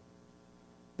pastoring.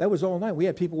 That was all night. We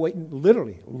had people waiting,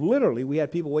 literally, we had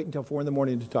people waiting until 4 in the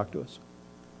morning to talk to us.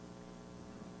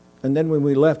 And then when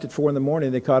we left at 4 in the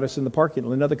morning, they caught us in the parking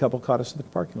lot. Another couple caught us in the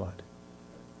parking lot.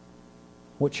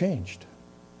 What changed?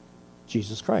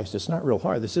 Jesus Christ. It's not real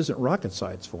hard. This isn't rocket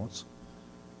science, folks.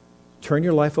 Turn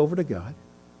your life over to God.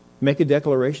 Make a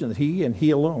declaration that He and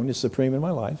He alone is supreme in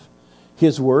my life.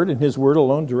 His Word and His Word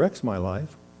alone directs my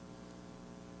life.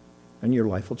 And your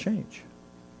life will change.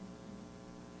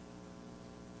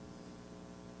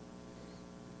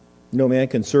 No man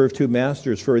can serve two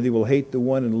masters, for he will hate the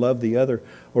one and love the other,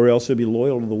 or else he'll be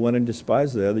loyal to the one and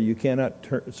despise the other. You cannot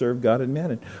serve God and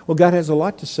mammon. Well, God has a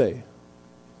lot to say.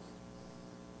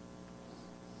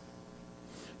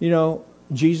 You know,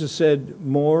 Jesus said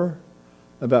more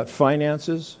about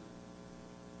finances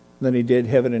than He did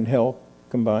heaven and hell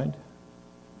combined.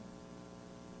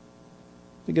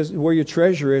 Because where your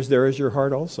treasure is, there is your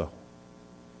heart also.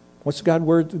 What's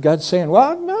God's saying?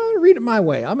 Well, I'm going to read it my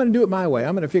way. I'm going to do it my way.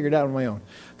 I'm going to figure it out on my own.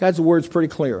 God's word's pretty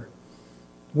clear.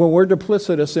 When we're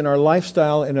duplicitous in our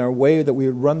lifestyle, in our way that we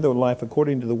run the life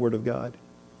according to the Word of God,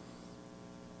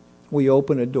 we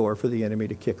open a door for the enemy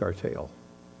to kick our tail.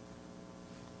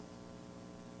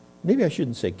 Maybe I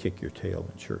shouldn't say kick your tail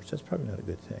in church. That's probably not a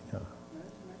good thing, huh?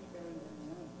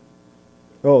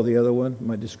 Oh, the other one,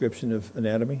 my description of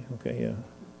anatomy? Okay, yeah.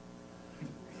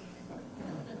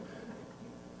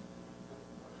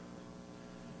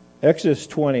 Exodus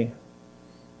 20.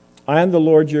 I am the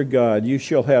Lord your God. You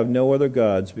shall have no other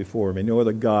gods before me. No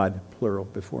other God, plural,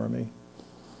 before me.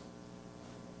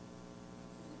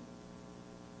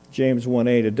 James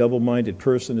 1:8. A double-minded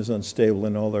person is unstable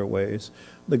in all their ways.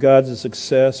 The gods of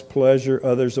success, pleasure,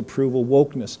 others' approval,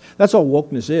 wokeness. That's all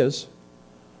wokeness is.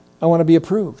 I want to be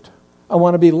approved. I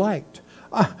want to be liked.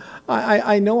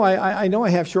 I know I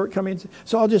have shortcomings,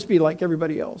 so I'll just be like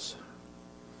everybody else.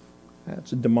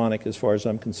 That's demonic as far as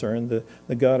I'm concerned.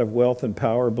 The God of wealth and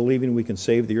power, believing we can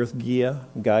save the earth,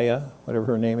 Gaia, whatever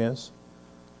her name is,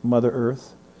 Mother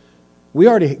Earth. We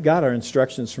already got our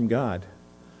instructions from God.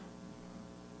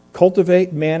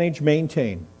 Cultivate, manage,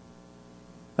 maintain.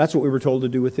 That's what we were told to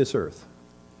do with this earth.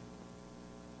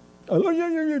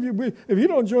 If you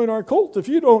don't join our cult, if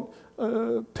you don't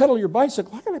pedal your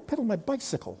bicycle, how can I pedal my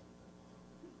bicycle?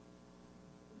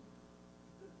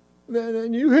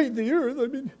 And you hate the earth. I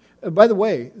mean, by the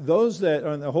way, those that are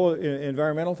on the whole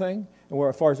environmental thing, and where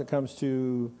as far as it comes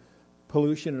to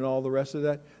pollution and all the rest of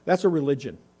that, that's a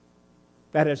religion.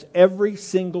 That has every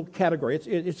single category.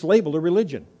 It's labeled a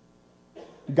religion.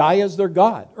 Gaia's their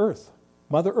god, Earth,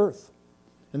 Mother Earth,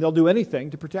 and they'll do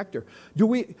anything to protect her. You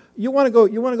want to go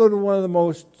to one of the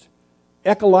most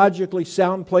ecologically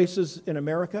sound places in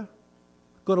America?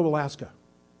 Go to Alaska.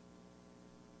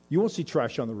 You won't see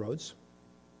trash on the roads.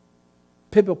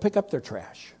 People pick up their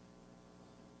trash.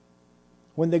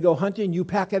 When they go hunting, you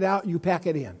pack it out, you pack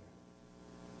it in.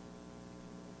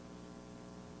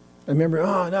 I remember,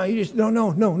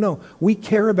 no. We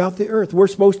care about the earth. We're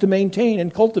supposed to maintain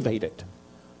and cultivate it,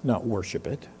 not worship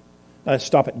it.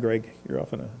 Stop it, Greg. You're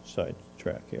off on a side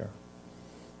track here.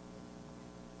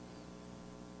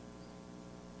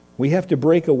 We have to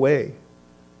break away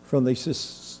from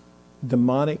these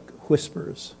demonic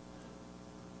whispers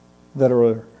that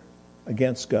are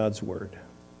against God's word.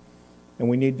 And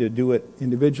we need to do it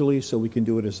individually so we can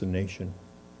do it as a nation.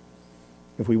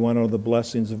 If we want all the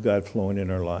blessings of God flowing in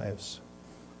our lives.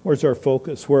 Where's our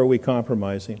focus? Where are we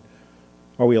compromising?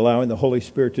 Are we allowing the Holy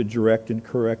Spirit to direct and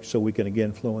correct so we can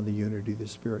again flow in the unity of the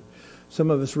Spirit? Some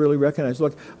of us really recognize,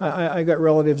 look, I got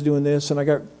relatives doing this and I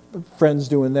got friends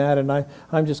doing that, and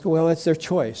I'm just going, well, that's their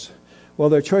choice. Well,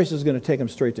 their choice is going to take them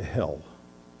straight to hell.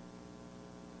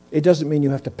 It doesn't mean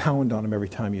you have to pound on them every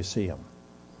time you see them.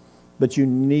 But you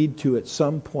need to, at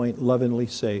some point, lovingly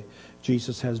say,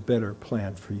 Jesus has better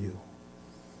plan for you.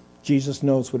 Jesus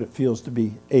knows what it feels to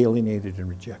be alienated and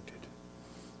rejected.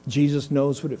 Jesus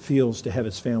knows what it feels to have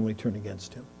his family turn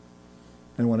against him.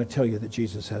 And I want to tell you that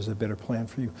Jesus has a better plan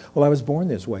for you. Well, I was born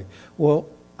this way. Well,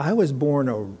 I was born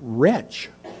a wretch.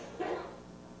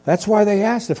 That's why they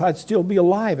asked if I'd still be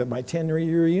alive at my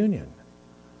 10-year reunion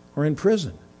or in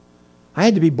prison. I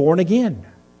had to be born again.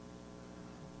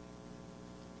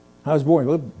 I was born.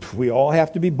 Well, we all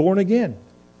have to be born again.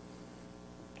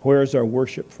 Where is our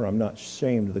worship? For I'm not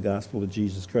ashamed of the gospel of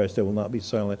Jesus Christ. I will not be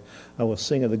silent. I will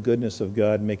sing of the goodness of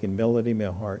God, making melody in my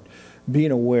heart, being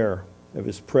aware of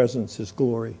his presence, his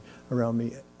glory around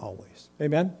me always.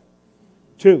 Amen?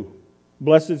 2,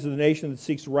 blessed is the nation that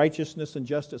seeks righteousness and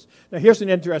justice. Now here's an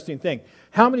interesting thing.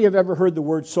 How many have ever heard the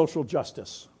word social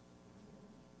justice?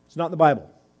 It's not in the Bible.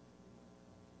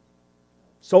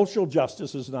 Social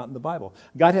justice is not in the Bible.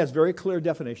 God has very clear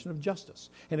definition of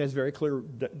justice and has very clear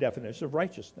definition of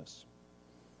righteousness.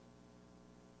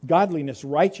 Godliness,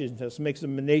 righteousness makes a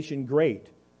nation great,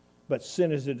 but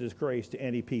sin is a disgrace to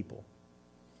any people.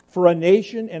 For a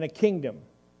nation and a kingdom,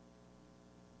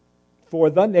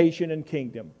 for the nation and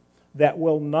kingdom that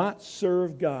will not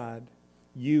serve God,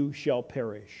 you shall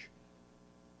perish.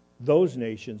 Those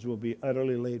nations will be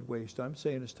utterly laid waste. I'm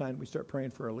saying it's time we start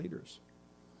praying for our leaders.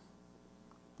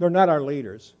 They're not our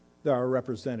leaders. They're our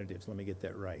representatives. Let me get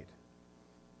that right.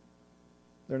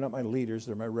 They're not my leaders.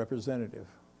 They're my representative.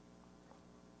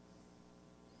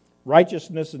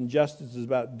 Righteousness and justice is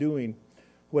about doing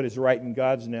what is right in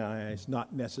God's eyes,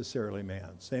 not necessarily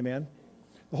man's. Amen?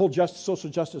 The whole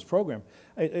social justice program,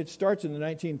 it starts in the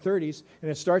 1930s, and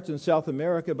it starts in South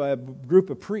America by a group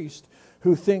of priests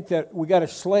who think that we got to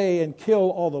slay and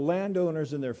kill all the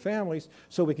landowners and their families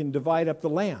so we can divide up the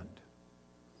land.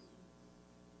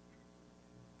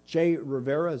 Che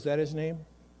Rivera, is that his name?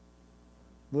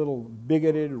 Little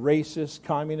bigoted, racist,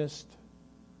 communist.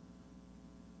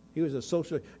 He was a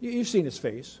social... You've seen his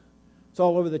face. It's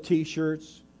all over the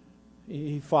T-shirts.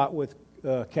 He fought with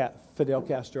Fidel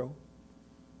Castro.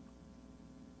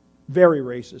 Very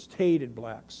racist, hated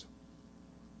blacks.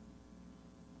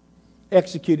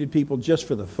 Executed people just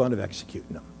for the fun of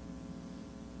executing them.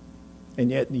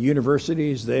 And yet in the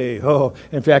universities,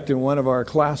 in fact, in one of our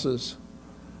classes,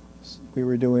 we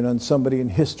were doing on somebody in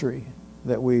history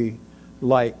that we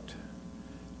liked,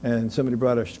 and somebody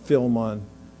brought a film on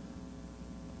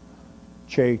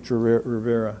Che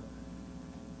Rivera,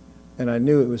 and I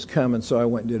knew it was coming, so I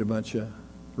went and did a bunch of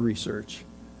research.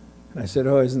 And I said,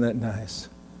 oh, isn't that nice?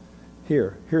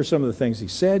 Here's some of the things he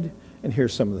said, and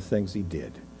here's some of the things he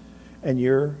did. And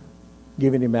you're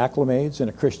giving him acclimates in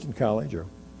a Christian college, or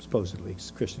supposedly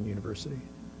Christian university.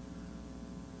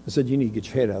 I said, you need to get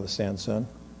your head out of the sand, son.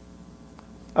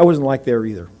 I wasn't like there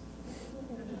either.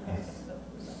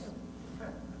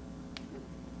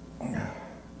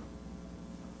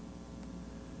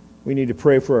 We need to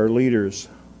pray for our leaders,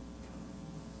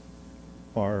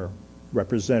 our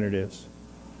representatives,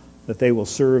 that they will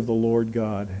serve the Lord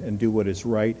God and do what is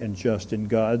right and just in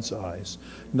God's eyes,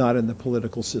 not in the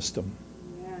political system.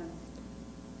 Yeah.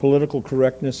 Political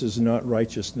correctness is not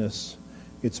righteousness.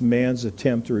 It's man's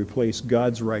attempt to replace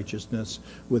God's righteousness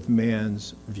with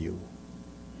man's view.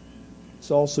 It's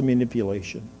also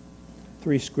manipulation.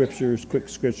 3 scriptures, quick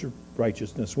scripture,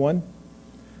 righteousness. 1,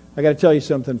 I got to tell you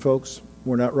something, folks.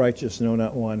 We're not righteous, no,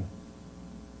 not one.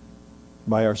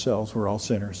 By ourselves, we're all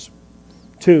sinners.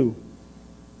 2,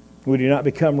 we do not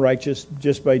become righteous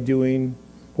just by doing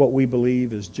what we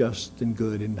believe is just and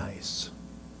good and nice.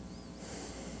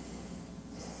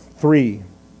 3,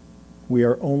 we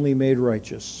are only made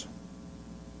righteous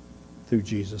through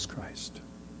Jesus Christ.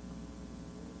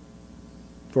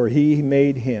 For he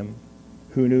made him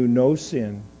who knew no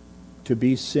sin to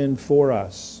be sin for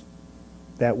us,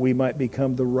 that we might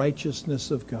become the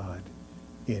righteousness of God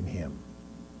in him.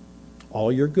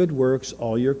 All your good works,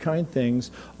 all your kind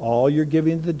things, all your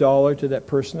giving the dollar to that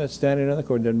person that's standing on the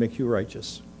corner doesn't make you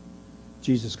righteous.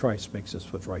 Jesus Christ makes us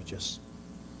righteous.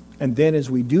 And then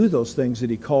as we do those things that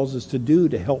he calls us to do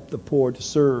to help the poor, to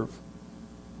serve,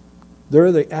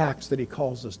 they're the acts that he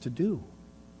calls us to do,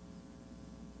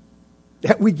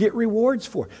 that we get rewards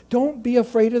for. Don't be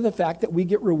afraid of the fact that we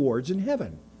get rewards in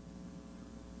heaven.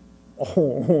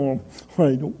 Oh,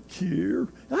 I don't care.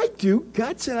 I do.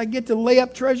 God said I get to lay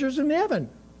up treasures in heaven.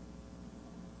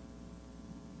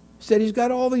 He said He's got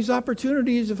all these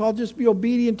opportunities if I'll just be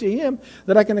obedient to Him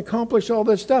that I can accomplish all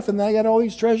this stuff, and I got all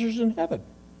these treasures in heaven.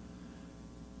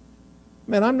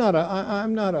 Man, I'm not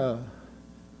a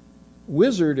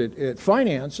wizard at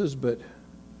finances,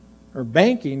 or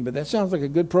banking, but that sounds like a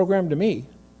good program to me.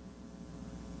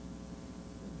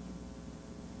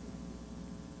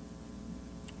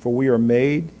 For we are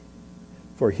made,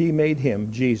 for He made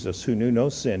Him, Jesus, who knew no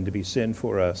sin, to be sin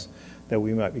for us, that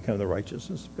we might become the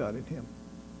righteousness of God in Him.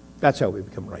 That's how we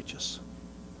become righteous.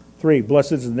 3,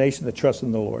 blessed is the nation that trusts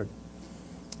in the Lord.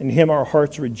 In Him our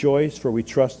hearts rejoice, for we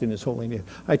trust in His holy name.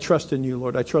 I trust in You,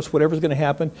 Lord. I trust whatever's going to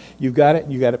happen. You've got it.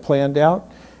 You got it planned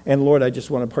out. And Lord, I just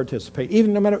want to participate.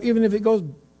 Even if it goes,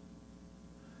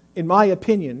 in my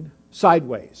opinion,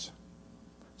 sideways.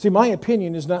 See, my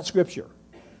opinion is not Scripture.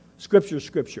 Scripture is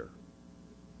Scripture.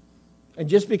 And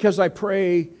just because I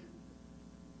pray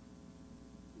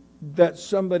that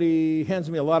somebody hands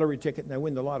me a lottery ticket and I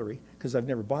win the lottery, because I've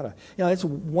never bought that's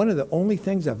one of the only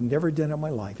things I've never done in my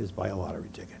life is buy a lottery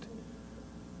ticket.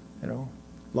 You know,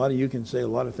 a lot of you can say a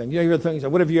lot of things. You hear things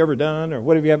like, what have you ever done, or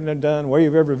what have you haven't done, where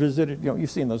you've ever visited. You've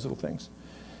seen those little things.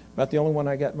 About the only one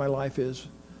I got in my life is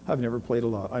I've never played a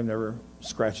lot. I've never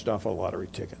scratched off a lottery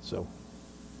ticket. So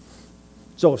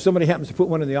if somebody happens to put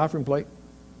one in the offering plate,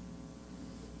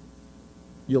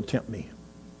 you'll tempt me.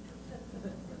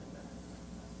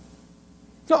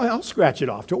 No, I'll scratch it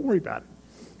off. Don't worry about it.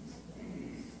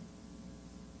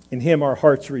 In Him our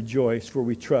hearts rejoice, for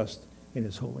we trust in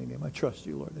His holy name. I trust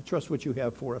You, Lord. I trust what You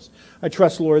have for us. I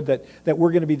trust, Lord, that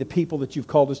we're going to be the people that You've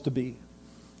called us to be.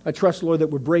 I trust, Lord, that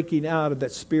we're breaking out of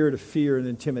that spirit of fear and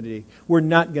intimidity. We're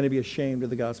not going to be ashamed of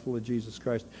the gospel of Jesus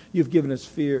Christ. You've given us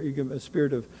fear. You've given us a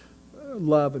spirit of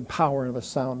love and power and of a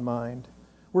sound mind.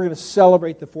 We're going to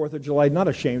celebrate the 4th of July, not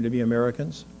ashamed to be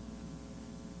Americans,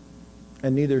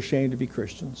 and neither ashamed to be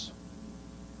Christians.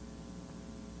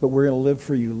 But we're going to live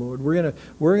for You, Lord. We're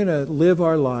going to live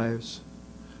our lives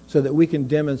so that we can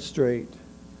demonstrate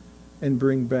and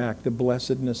bring back the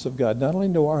blessedness of God, not only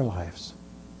into our lives,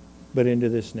 but into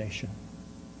this nation.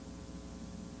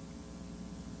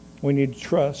 We need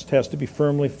trust. Has to be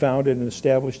firmly founded and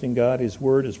established in God, His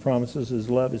Word, His promises, His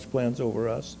love, His plans over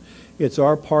us. It's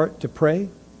our part to pray.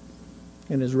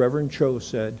 And as Reverend Cho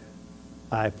said,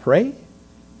 I pray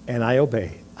and I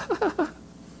obey.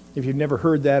 If you've never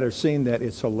heard that or seen that,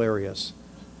 it's hilarious.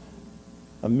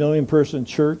 A 1 million-person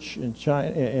church in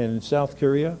China, in South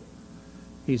Korea.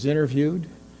 He's interviewed.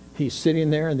 He's sitting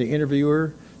there, and the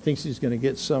interviewer thinks he's going to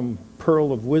get some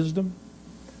pearl of wisdom.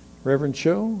 Reverend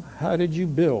Cho, how did you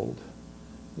build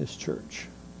this church?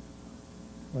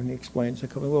 When he explains,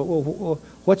 well,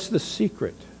 what's the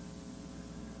secret?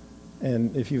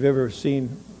 And if you've ever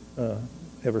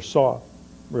saw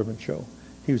Reverend Cho,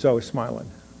 he was always smiling.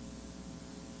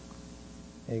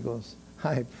 And he goes,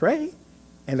 I pray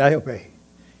and I obey.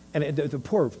 And the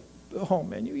poor, oh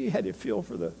man, you had to feel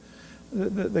for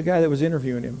the guy that was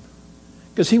interviewing him,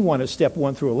 because he wanted step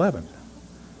 1 through 11.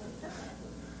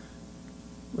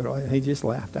 But he just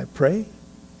laughed. I pray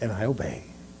and I obey.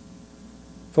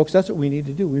 Folks, that's what we need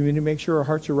to do. We need to make sure our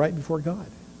hearts are right before God.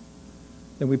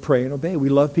 Then we pray and obey. We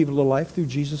love people to life through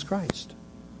Jesus Christ.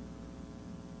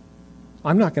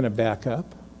 I'm not going to back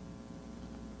up.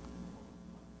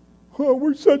 Oh,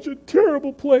 we're such a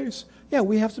terrible place. Yeah,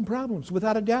 we have some problems,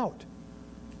 without a doubt.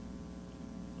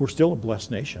 We're still a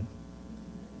blessed nation.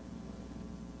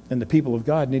 And the people of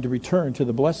God need to return to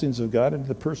the blessings of God and to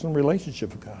the personal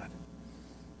relationship of God.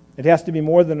 It has to be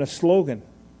more than a slogan.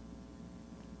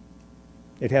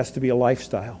 It has to be a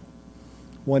lifestyle.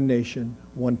 One nation,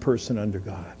 one person under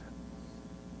God.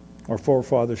 Our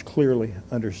forefathers clearly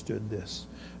understood this.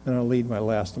 And I'll lead my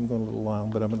last. I'm going a little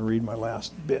long, but I'm going to read my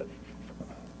last bit.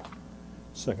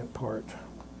 Second part.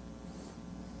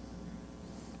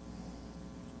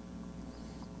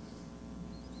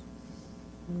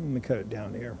 Let me cut it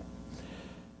down here.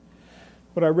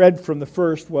 What I read from the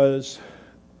first was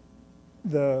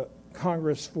the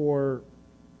Congress for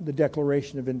the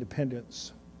Declaration of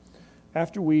Independence.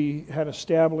 After we had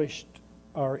established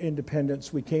our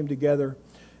independence, we came together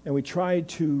and we tried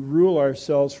to rule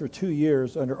ourselves for 2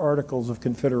 years under Articles of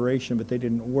Confederation, but they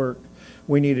didn't work.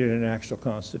 We needed an actual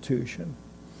constitution.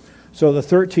 So the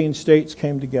 13 states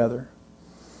came together,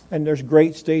 and there's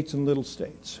great states and little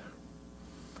states.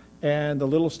 And the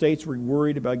little states were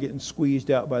worried about getting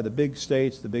squeezed out by the big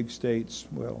states. The big states,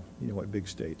 well, you know what big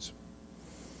states.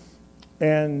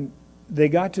 And they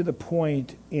got to the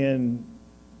point in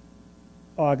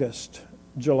August,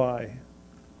 July,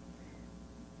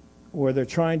 where they're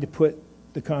trying to put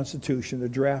the Constitution, they're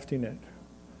drafting it.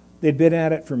 They'd been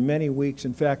at it for many weeks.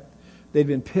 In fact, they'd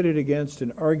been pitted against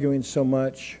and arguing so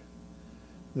much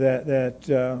that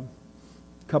a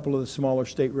couple of the smaller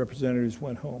state representatives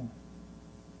went home.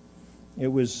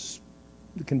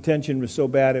 The contention was so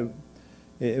bad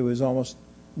it was almost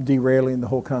derailing the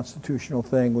whole constitutional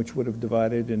thing, which would have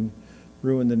divided and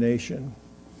ruined the nation.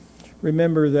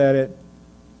 Remember that at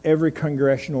every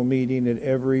congressional meeting, at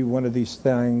every one of these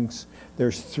things,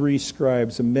 there's 3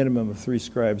 scribes, a minimum of 3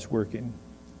 scribes working.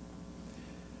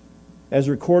 As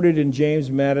recorded in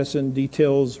James Madison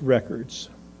Details Records,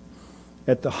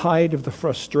 at the height of the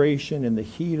frustration and the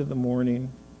heat of the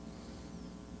morning,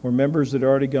 were members that had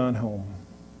already gone home.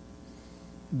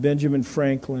 Benjamin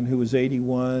Franklin, who was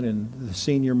 81 and the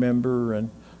senior member and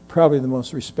probably the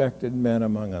most respected man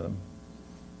among them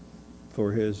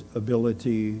for his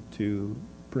ability to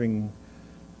bring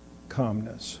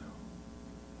calmness.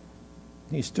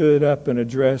 He stood up and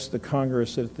addressed the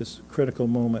Congress at this critical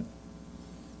moment.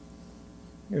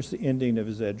 Here's the ending of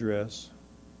his address.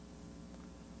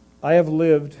 I have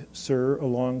lived, sir, a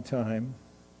long time,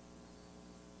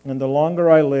 and the longer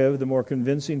I live, the more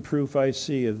convincing proof I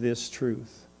see of this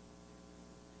truth,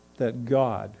 that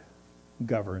God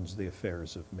governs the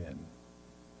affairs of men.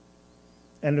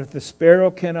 And if the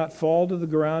sparrow cannot fall to the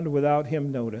ground without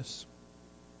him notice,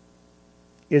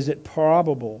 is it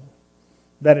probable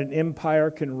that an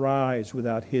empire can rise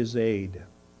without his aid?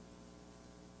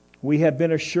 We have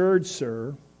been assured,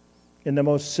 sir, in the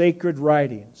most sacred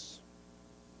writings,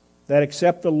 that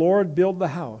except the Lord build the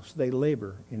house, they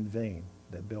labor in vain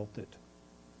that built it.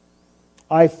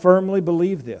 I firmly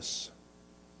believe this.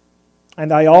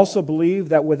 And I also believe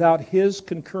that without his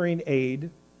concurring aid,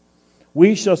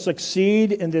 we shall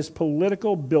succeed in this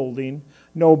political building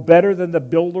no better than the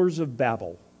builders of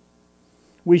Babel.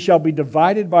 We shall be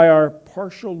divided by our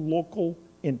partial local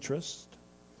interest.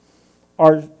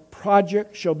 Our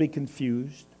project shall be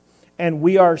confused, and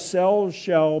we ourselves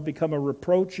shall become a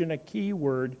reproach and a key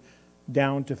word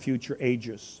down to future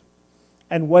ages.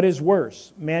 And what is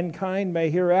worse, mankind may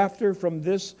hereafter from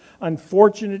this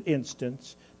unfortunate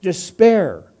instance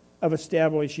despair of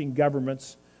establishing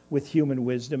governments with human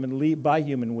wisdom and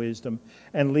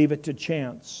leave it to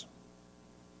chance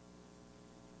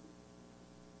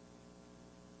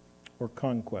or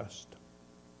conquest.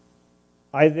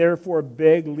 I therefore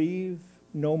beg leave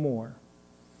no more,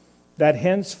 that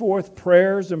henceforth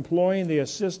prayers employing the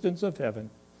assistance of heaven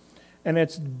and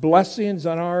its blessings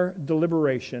on our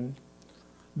deliberation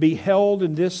be held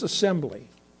in this assembly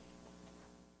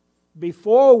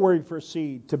before we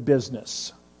proceed to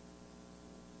business,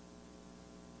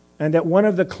 and that one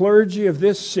of the clergy of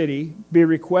this city be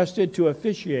requested to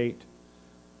officiate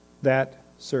that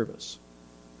service.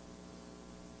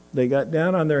 They got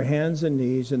down on their hands and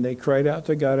knees and they cried out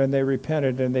to God and they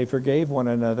repented and they forgave one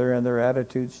another and their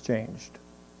attitudes changed.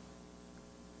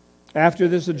 After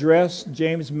this address,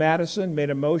 James Madison made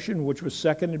a motion which was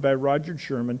seconded by Roger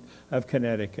Sherman of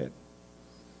Connecticut.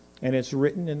 And it's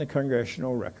written in the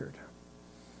congressional record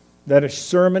that a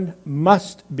sermon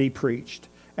must be preached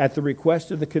at the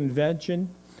request of the convention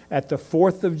at the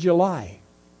 4th of July.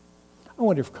 I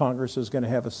wonder if Congress is going to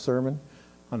have a sermon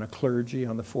on a clergy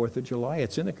on the 4th of July.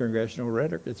 It's in the congressional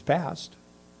record. It's passed.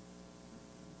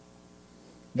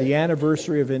 The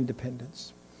anniversary of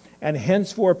independence. And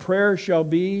henceforth prayer shall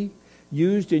be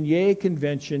used in yea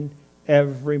convention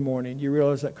every morning. You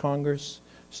realize that Congress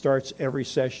starts every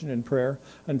session in prayer?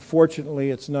 Unfortunately,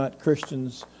 it's not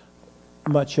Christians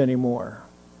much anymore.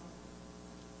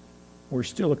 We're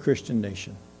still a Christian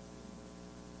nation.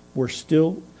 We're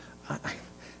still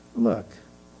a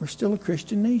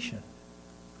Christian nation.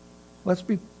 Let's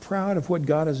be proud of what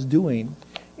God is doing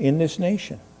in this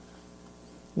nation.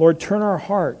 Lord, turn the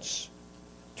hearts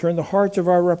of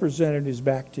our representatives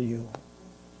back to you.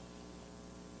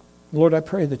 Lord, I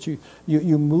pray that you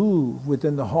move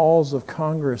within the halls of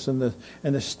Congress and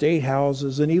the state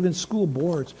houses and even school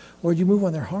boards. Lord, you move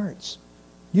on their hearts.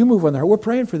 You move on their hearts. We're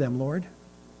praying for them, Lord.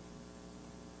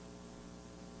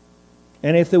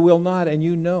 And if they will not, and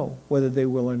you know whether they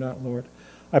will or not, Lord,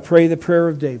 I pray the prayer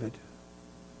of David.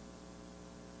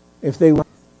 If they will,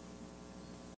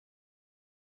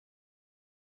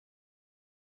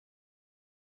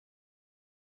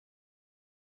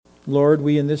 Lord,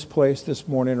 we in this place this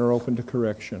morning are open to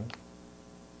correction.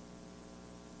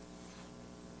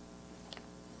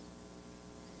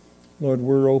 Lord,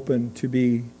 we're open to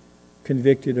be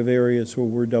convicted of areas where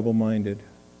we're double-minded.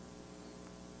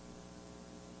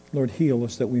 Lord, heal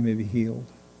us that we may be healed.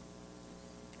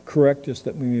 Correct us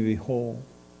that we may be whole.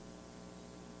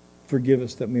 Forgive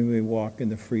us that we may walk in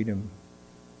the freedom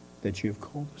that you have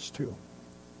called us to.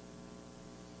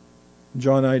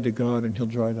 Draw nigh to God and he'll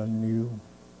draw it on you.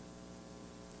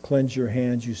 Cleanse your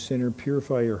hands, you sinner.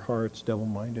 Purify your hearts,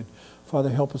 double-minded. Father,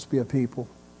 help us be a people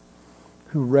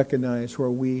who recognize where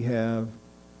we have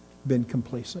been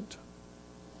complacent.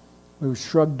 We've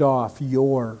shrugged off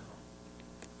your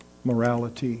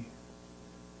morality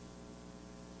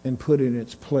and put in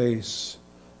its place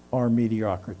our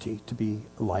mediocrity to be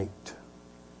light.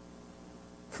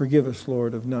 Forgive us,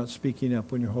 Lord, of not speaking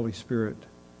up when your Holy Spirit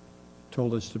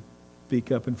told us to speak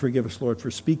up. And forgive us, Lord,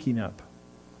 for speaking up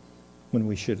when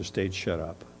we should have stayed shut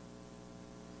up.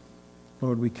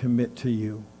 Lord, we commit to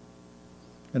you.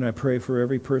 And I pray for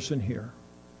every person here,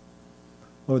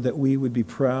 Lord, that we would be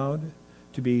proud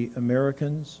to be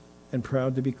Americans and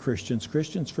proud to be Christians.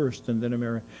 Christians first and then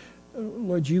Americans.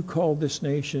 Lord, you called this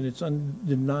nation, it's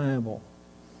undeniable,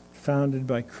 founded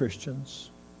by Christians.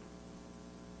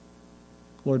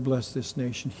 Lord, bless this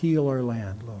nation. Heal our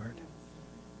land, Lord.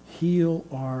 Heal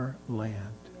our land.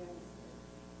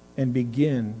 And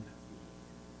begin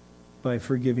by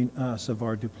forgiving us of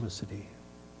our duplicity,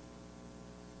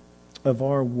 of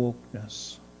our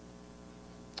wokeness,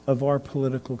 of our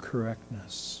political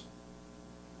correctness.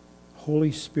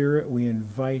 Holy Spirit, we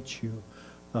invite you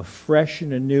afresh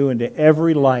and anew into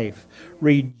every life.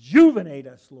 Rejuvenate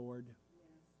us, Lord.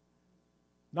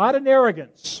 Not in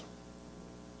arrogance,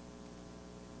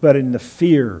 but in the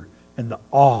fear and the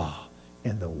awe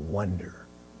and the wonder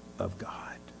of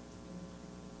God.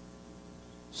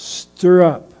 Stir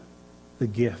up the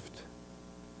gift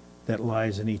that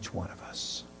lies in each one of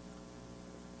us,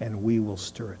 and we will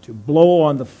stir it too. Blow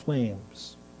on the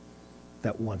flames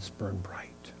that once burned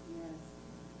bright.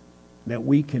 That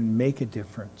we can make a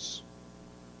difference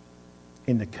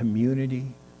in the community,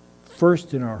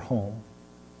 first in our home,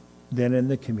 then in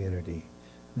the community,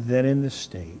 then in the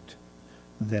state,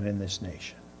 then in this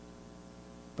nation.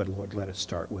 But Lord, let it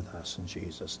start with us in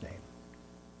Jesus' name.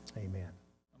 Amen.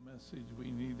 A message we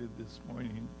needed this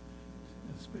morning,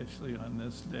 especially on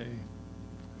this day.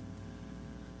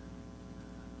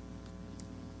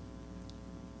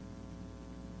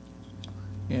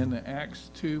 In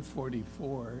Acts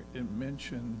 2:44, it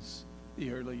mentions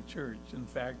the early church. In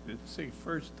fact, it's the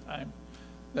first time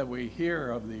that we hear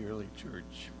of the early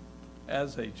church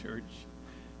as a church.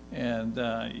 And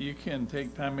you can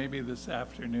take time maybe this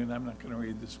afternoon. I'm not going to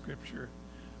read the scripture.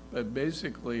 But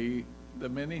basically, the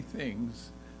many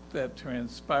things that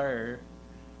transpire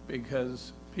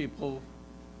because people,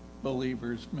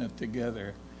 believers, met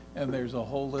together. And there's a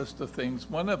whole list of things.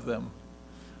 One of them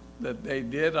that they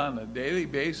did on a daily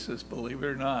basis, believe it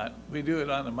or not. We do it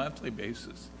on a monthly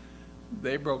basis.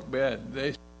 They broke bread.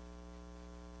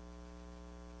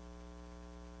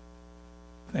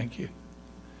 Thank you.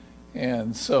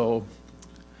 And so,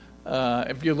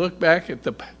 if you look back at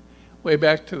way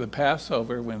back to the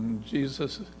Passover when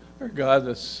Jesus or God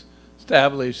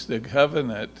established the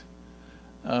covenant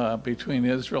between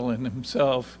Israel and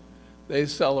Himself, they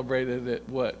celebrated it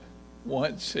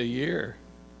once a year.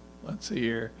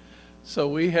 So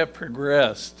we have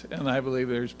progressed, and I believe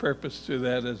there's purpose to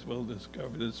that, as we'll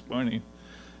discover this morning.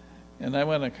 And I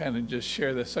want to kind of just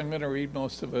share this. I'm going to read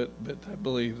most of it, but I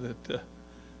believe that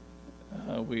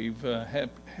we've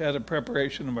had a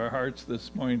preparation of our hearts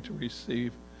this morning to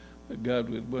receive what God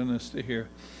would want us to hear.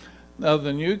 Now,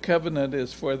 the new covenant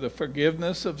is for the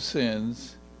forgiveness of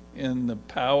sins in the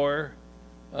power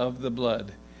of the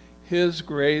blood. His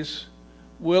grace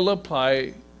will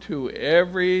apply to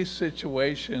every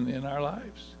situation in our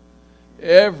lives.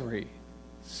 Every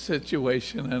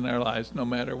situation in our lives, no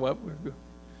matter what we're going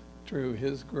through,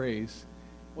 His grace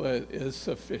is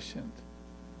sufficient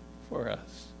for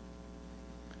us.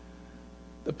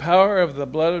 The power of the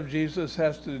blood of Jesus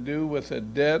has to do with a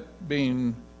debt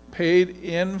being paid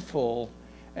in full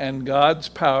and God's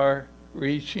power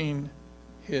reaching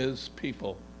His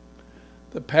people.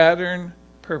 The pattern,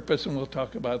 purpose, and we'll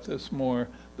talk about this more,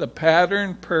 the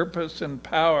pattern, purpose, and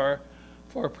power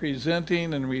for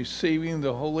presenting and receiving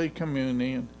the Holy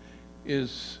Communion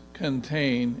is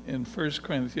contained in 1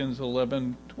 Corinthians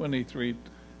 11:23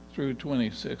 through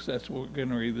 26. That's what we're going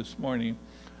to read this morning.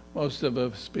 Most of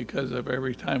us, because of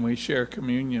every time we share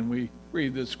communion, we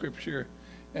read the scripture,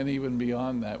 and even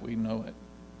beyond that, we know it.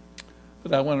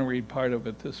 But I want to read part of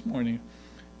it this morning.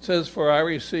 It says, "For I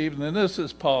received," and this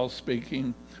is Paul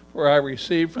speaking, "For I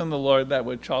received from the Lord that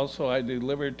which also I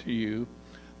delivered to you,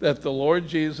 that the Lord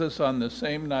Jesus, on the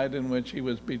same night in which He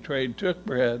was betrayed, took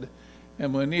bread,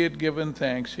 and when He had given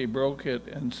thanks, He broke it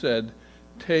and said,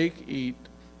 'Take, eat.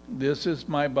 This is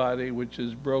my body, which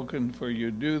is broken for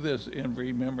you. Do this in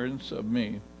remembrance of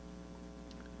me.'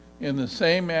 In the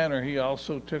same manner, He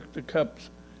also took the cup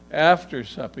after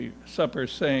supper,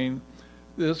 saying,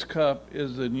 'This cup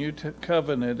is the new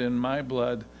covenant in my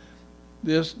blood.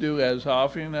 This do as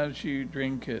often as you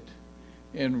drink it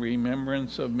in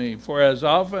remembrance of me. For as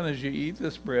often as you eat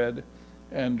this bread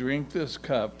and drink this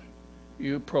cup,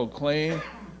 you proclaim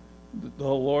the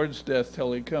Lord's death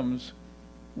till he comes.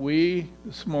 We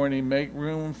this morning make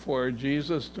room for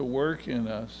Jesus to work in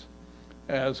us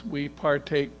as we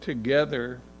partake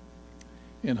together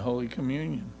in Holy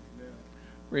Communion,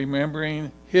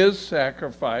 remembering his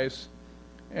sacrifice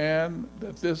and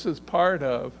that this is part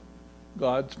of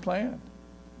God's plan.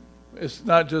 It's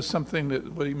not just something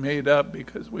that we made up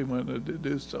because we wanted to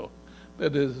do so.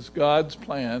 That is God's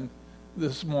plan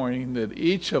this morning that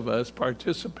each of us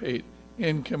participate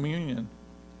in communion.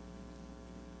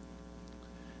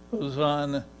 Goes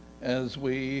on as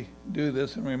we do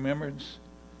this in remembrance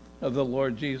of the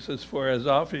Lord Jesus. For as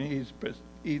often you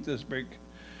eat this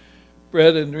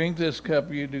bread and drink this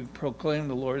cup, you do proclaim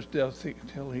the Lord's death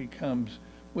till he comes.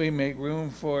 We make room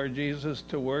for Jesus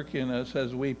to work in us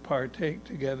as we partake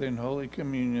together in Holy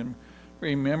Communion,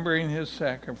 remembering his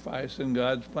sacrifice and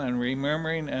God's plan.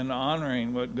 Remembering and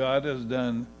honoring what God has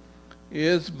done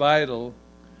is vital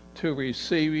to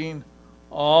receiving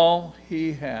all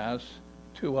he has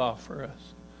to offer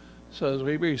us. So as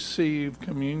we receive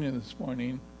communion this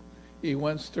morning, he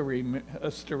wants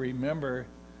us to remember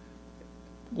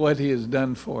what he has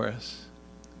done for us,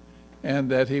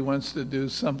 and that he wants to do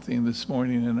something this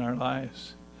morning in our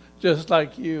lives. Just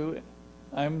like you,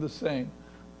 I'm the same.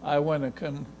 I want to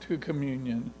come to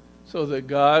communion so that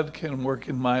God can work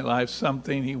in my life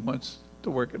something he wants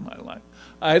to work in my life.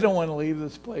 I don't want to leave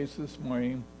this place this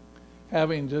morning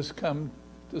having just come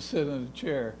to sit in a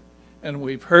chair. And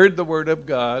we've heard the word of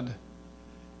God,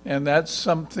 and that's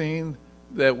something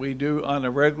that we do on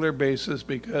a regular basis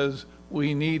because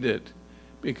we need it,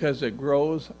 because it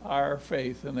grows our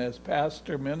faith. And as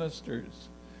pastor ministers,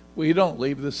 we don't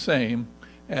leave the same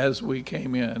as we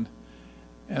came in.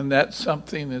 And that's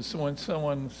something that when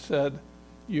someone said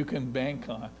you can bank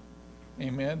on.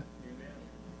 Amen?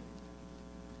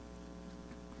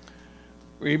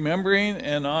 Remembering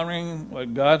and honoring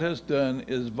what God has done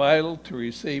is vital to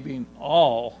receiving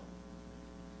all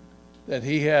that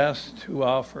he has to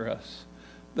offer us.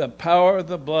 The power of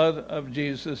the blood of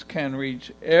Jesus can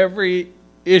reach every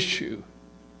issue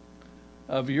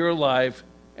of your life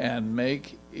and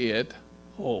make it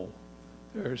whole.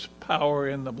 There's power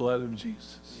in the blood of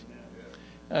Jesus.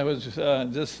 I was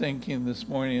just thinking this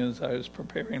morning as I was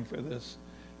preparing for this,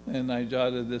 and I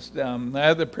jotted this down. I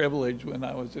had the privilege when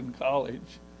I was in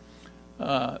college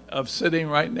of sitting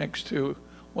right next to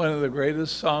one of the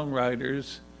greatest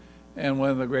songwriters and one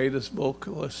of the greatest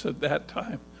vocalists at that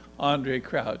time, Andraé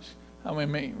Crouch. How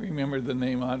many may remember the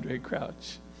name Andraé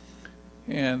Crouch?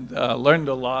 And learned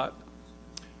a lot.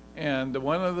 And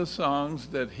one of the songs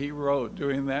that he wrote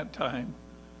during that time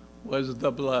was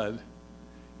The Blood.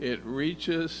 It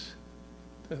reaches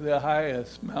to the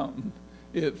highest mountain.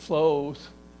 It flows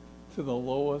to the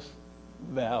lowest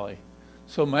valley.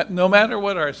 So no matter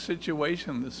what our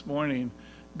situation this morning,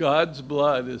 God's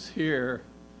blood is here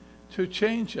to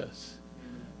change us,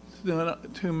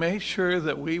 to make sure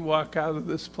that we walk out of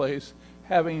this place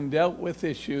having dealt with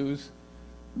issues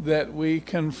that we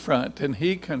confront and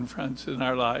he confronts in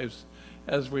our lives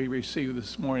as we receive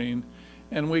this morning.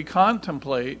 And we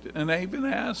contemplate and even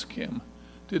ask him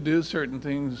to do certain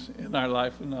things in our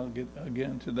life. And I'll get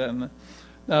again to that.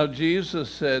 Now, Jesus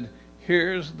said,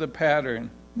 here's the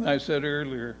pattern. I said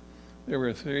earlier, there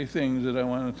were three things that I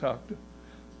want to talk to.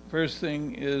 First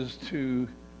thing is to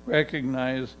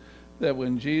recognize that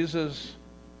when Jesus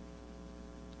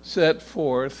set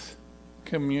forth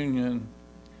communion,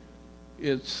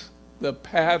 it's the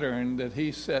pattern that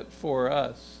he set for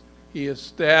us. He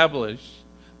established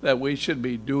that we should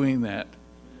be doing that.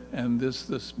 And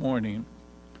this morning,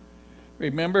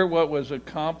 remember what was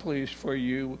accomplished for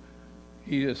you.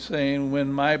 He is saying,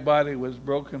 when my body was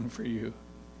broken for you.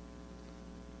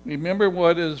 Remember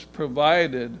what is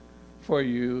provided for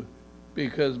you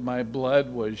because my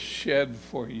blood was shed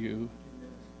for you.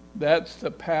 That's the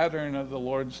pattern of the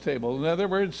Lord's table. In other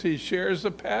words, he shares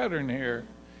a pattern here.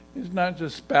 He's not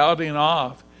just spouting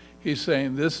off. He's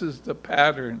saying, this is the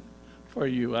pattern for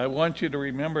you. I want you to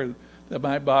remember that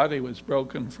my body was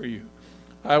broken for you.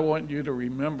 I want you to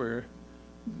remember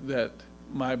that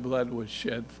my blood was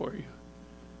shed for you.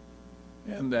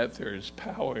 And that there is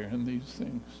power in these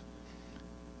things.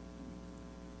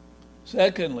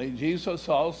 Secondly, Jesus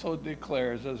also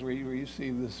declares, as we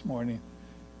receive this morning,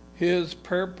 his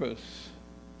purpose.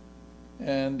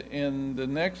 And in the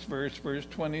next verse, verse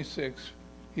 26,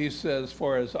 he says,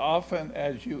 for as often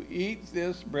as you eat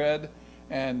this bread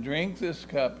and drink this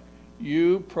cup,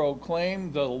 you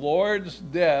proclaim the Lord's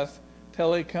death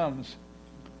till he comes.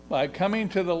 By coming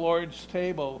to the Lord's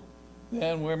table,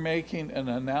 then we're making an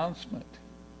announcement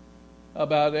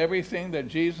about everything that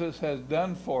Jesus has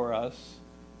done for us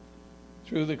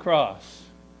through the cross.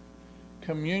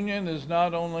 Communion is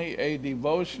not only a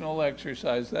devotional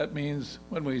exercise. That means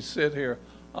when we sit here,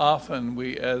 often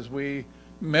as we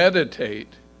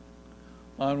meditate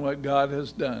on what God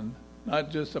has done, not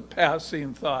just a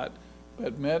passing thought,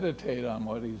 but meditate on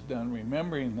what he's done,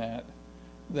 remembering that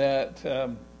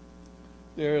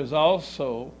there is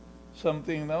also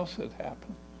something else that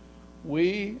happened.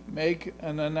 We make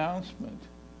an announcement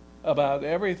about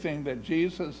everything that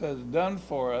Jesus has done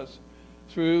for us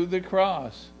through the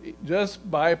cross.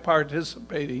 Just by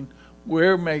participating,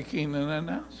 we're making an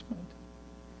announcement.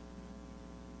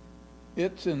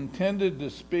 It's intended to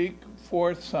speak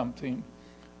forth something,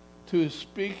 to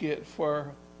speak it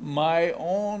for my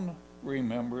own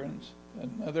remembrance.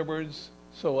 In other words,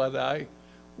 so that I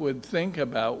would think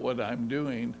about what I'm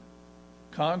doing,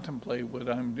 contemplate what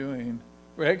I'm doing,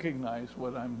 recognize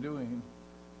what I'm doing.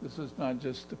 This is not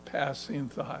just a passing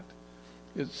thought.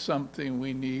 It's something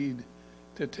we need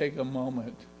to take a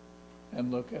moment and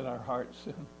look at our hearts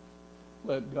and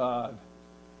let God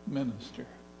minister.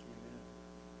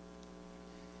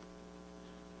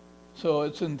 So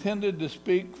it's intended to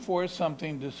speak for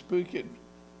something, to speak it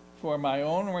for my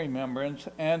own remembrance,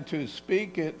 and to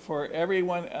speak it for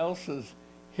everyone else's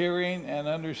hearing and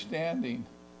understanding.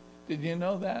 Did you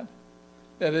know that?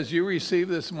 That as you receive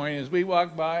this morning, as we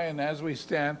walk by and as we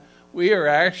stand, we are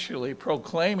actually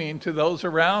proclaiming to those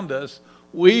around us,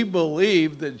 we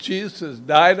believe that Jesus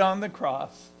died on the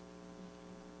cross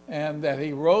and that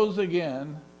he rose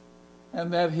again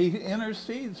and that he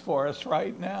intercedes for us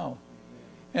right now.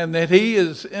 And that he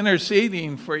is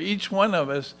interceding for each one of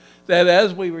us, that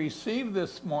as we receive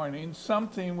this morning,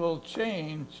 something will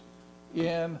change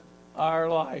in our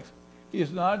life.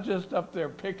 He's not just up there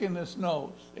picking his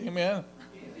nose. Amen?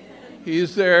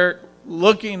 He's there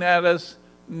looking at us,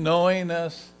 knowing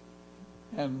us,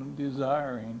 and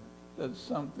desiring that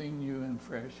something new and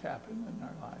fresh happen in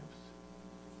our lives.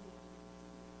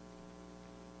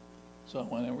 So I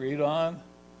want to read on.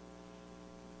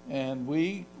 And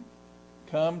we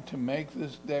come to make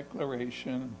this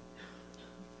declaration.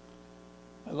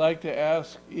 I'd like to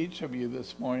ask each of you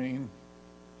this morning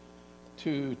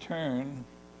to turn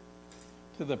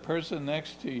to the person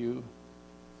next to you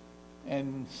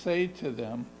and say to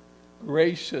them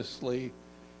graciously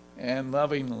and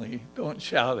lovingly, don't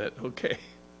shout it, okay?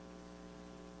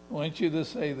 I want you to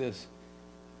say this: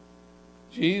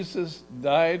 Jesus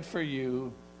died for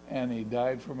you and he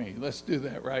died for me. Let's do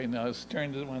that right now. Let's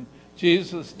turn to the one.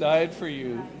 Jesus died for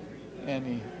you and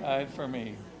he died for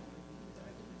me.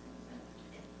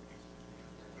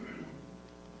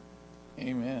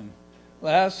 Amen.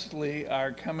 Lastly,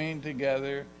 our coming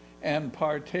together and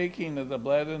partaking of the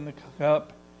blood and the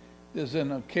cup is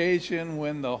an occasion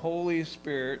when the Holy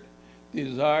Spirit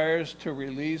desires to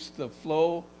release the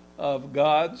flow of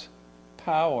God's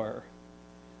power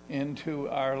into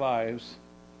our lives.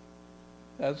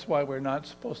 That's why we're not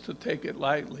supposed to take it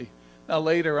lightly. Now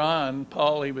later on,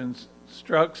 Paul even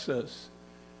instructs us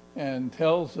and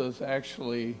tells us,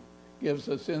 actually gives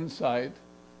us insight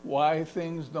why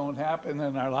things don't happen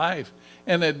in our life.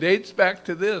 And it dates back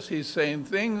to this. He's saying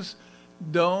things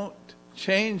don't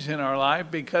change in our life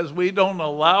because we don't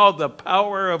allow the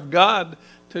power of God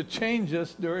to change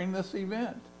us during this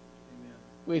event. Amen.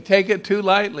 We take it too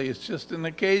lightly. It's just an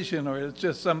occasion, or it's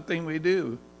just something we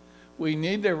do. We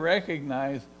need to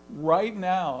recognize right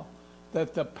now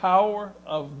that the power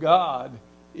of God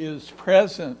is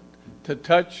present to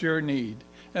touch your need.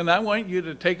 And I want you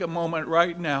to take a moment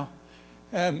right now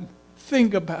and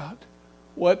think about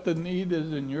what the need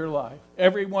is in your life.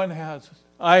 Everyone has it.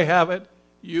 I have it.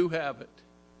 You have it.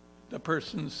 The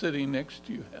person sitting next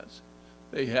to you has it.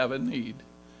 They have a need.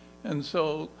 And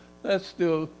so let's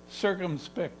do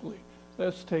circumspectly.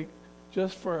 Let's take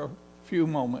just for a few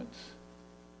moments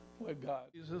what God.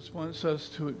 Jesus wants us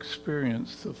to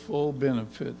experience the full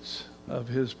benefits of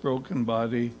his broken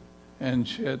body and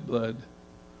shed blood.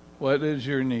 What is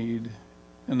your need?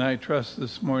 And I trust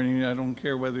this morning, I don't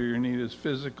care whether your need is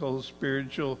physical,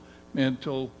 spiritual,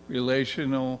 mental,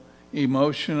 relational,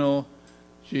 emotional,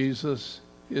 Jesus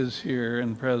is here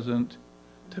and present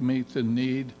to meet the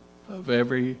need of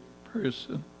every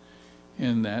person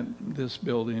in this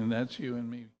building, and that's you and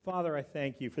me. Father, I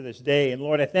thank you for this day. And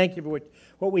Lord, I thank you for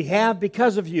what we have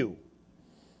because of you.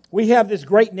 We have this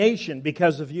great nation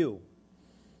because of you.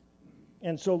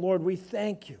 And so, Lord, we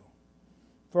thank you.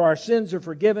 For our sins are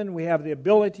forgiven. We have the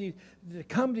ability to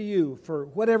come to you for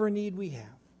whatever need we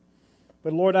have.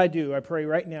 But Lord, I pray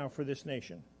right now for this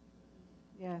nation.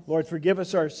 Yes. Lord, forgive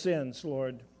us our sins,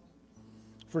 Lord.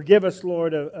 Forgive us,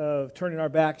 Lord, of turning our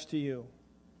backs to you.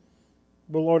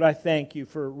 But Lord, I thank you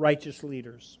for righteous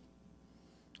leaders.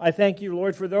 I thank you,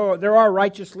 Lord, for there are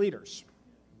righteous leaders.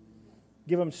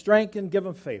 Give them strength and give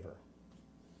them favor.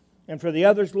 And for the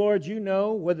others, Lord, you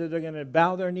know whether they're going to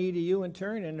bow their knee to you in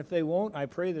turn, and if they won't, I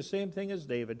pray the same thing as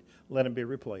David, let them be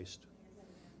replaced.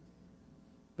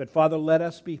 But Father, let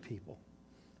us be people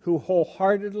who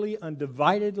wholeheartedly,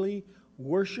 undividedly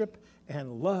worship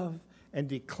and love and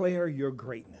declare your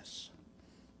greatness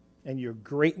and your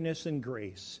greatness and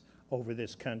grace over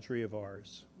this country of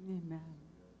ours. Amen.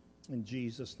 In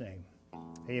Jesus' name,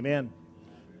 amen.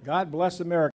 God bless America.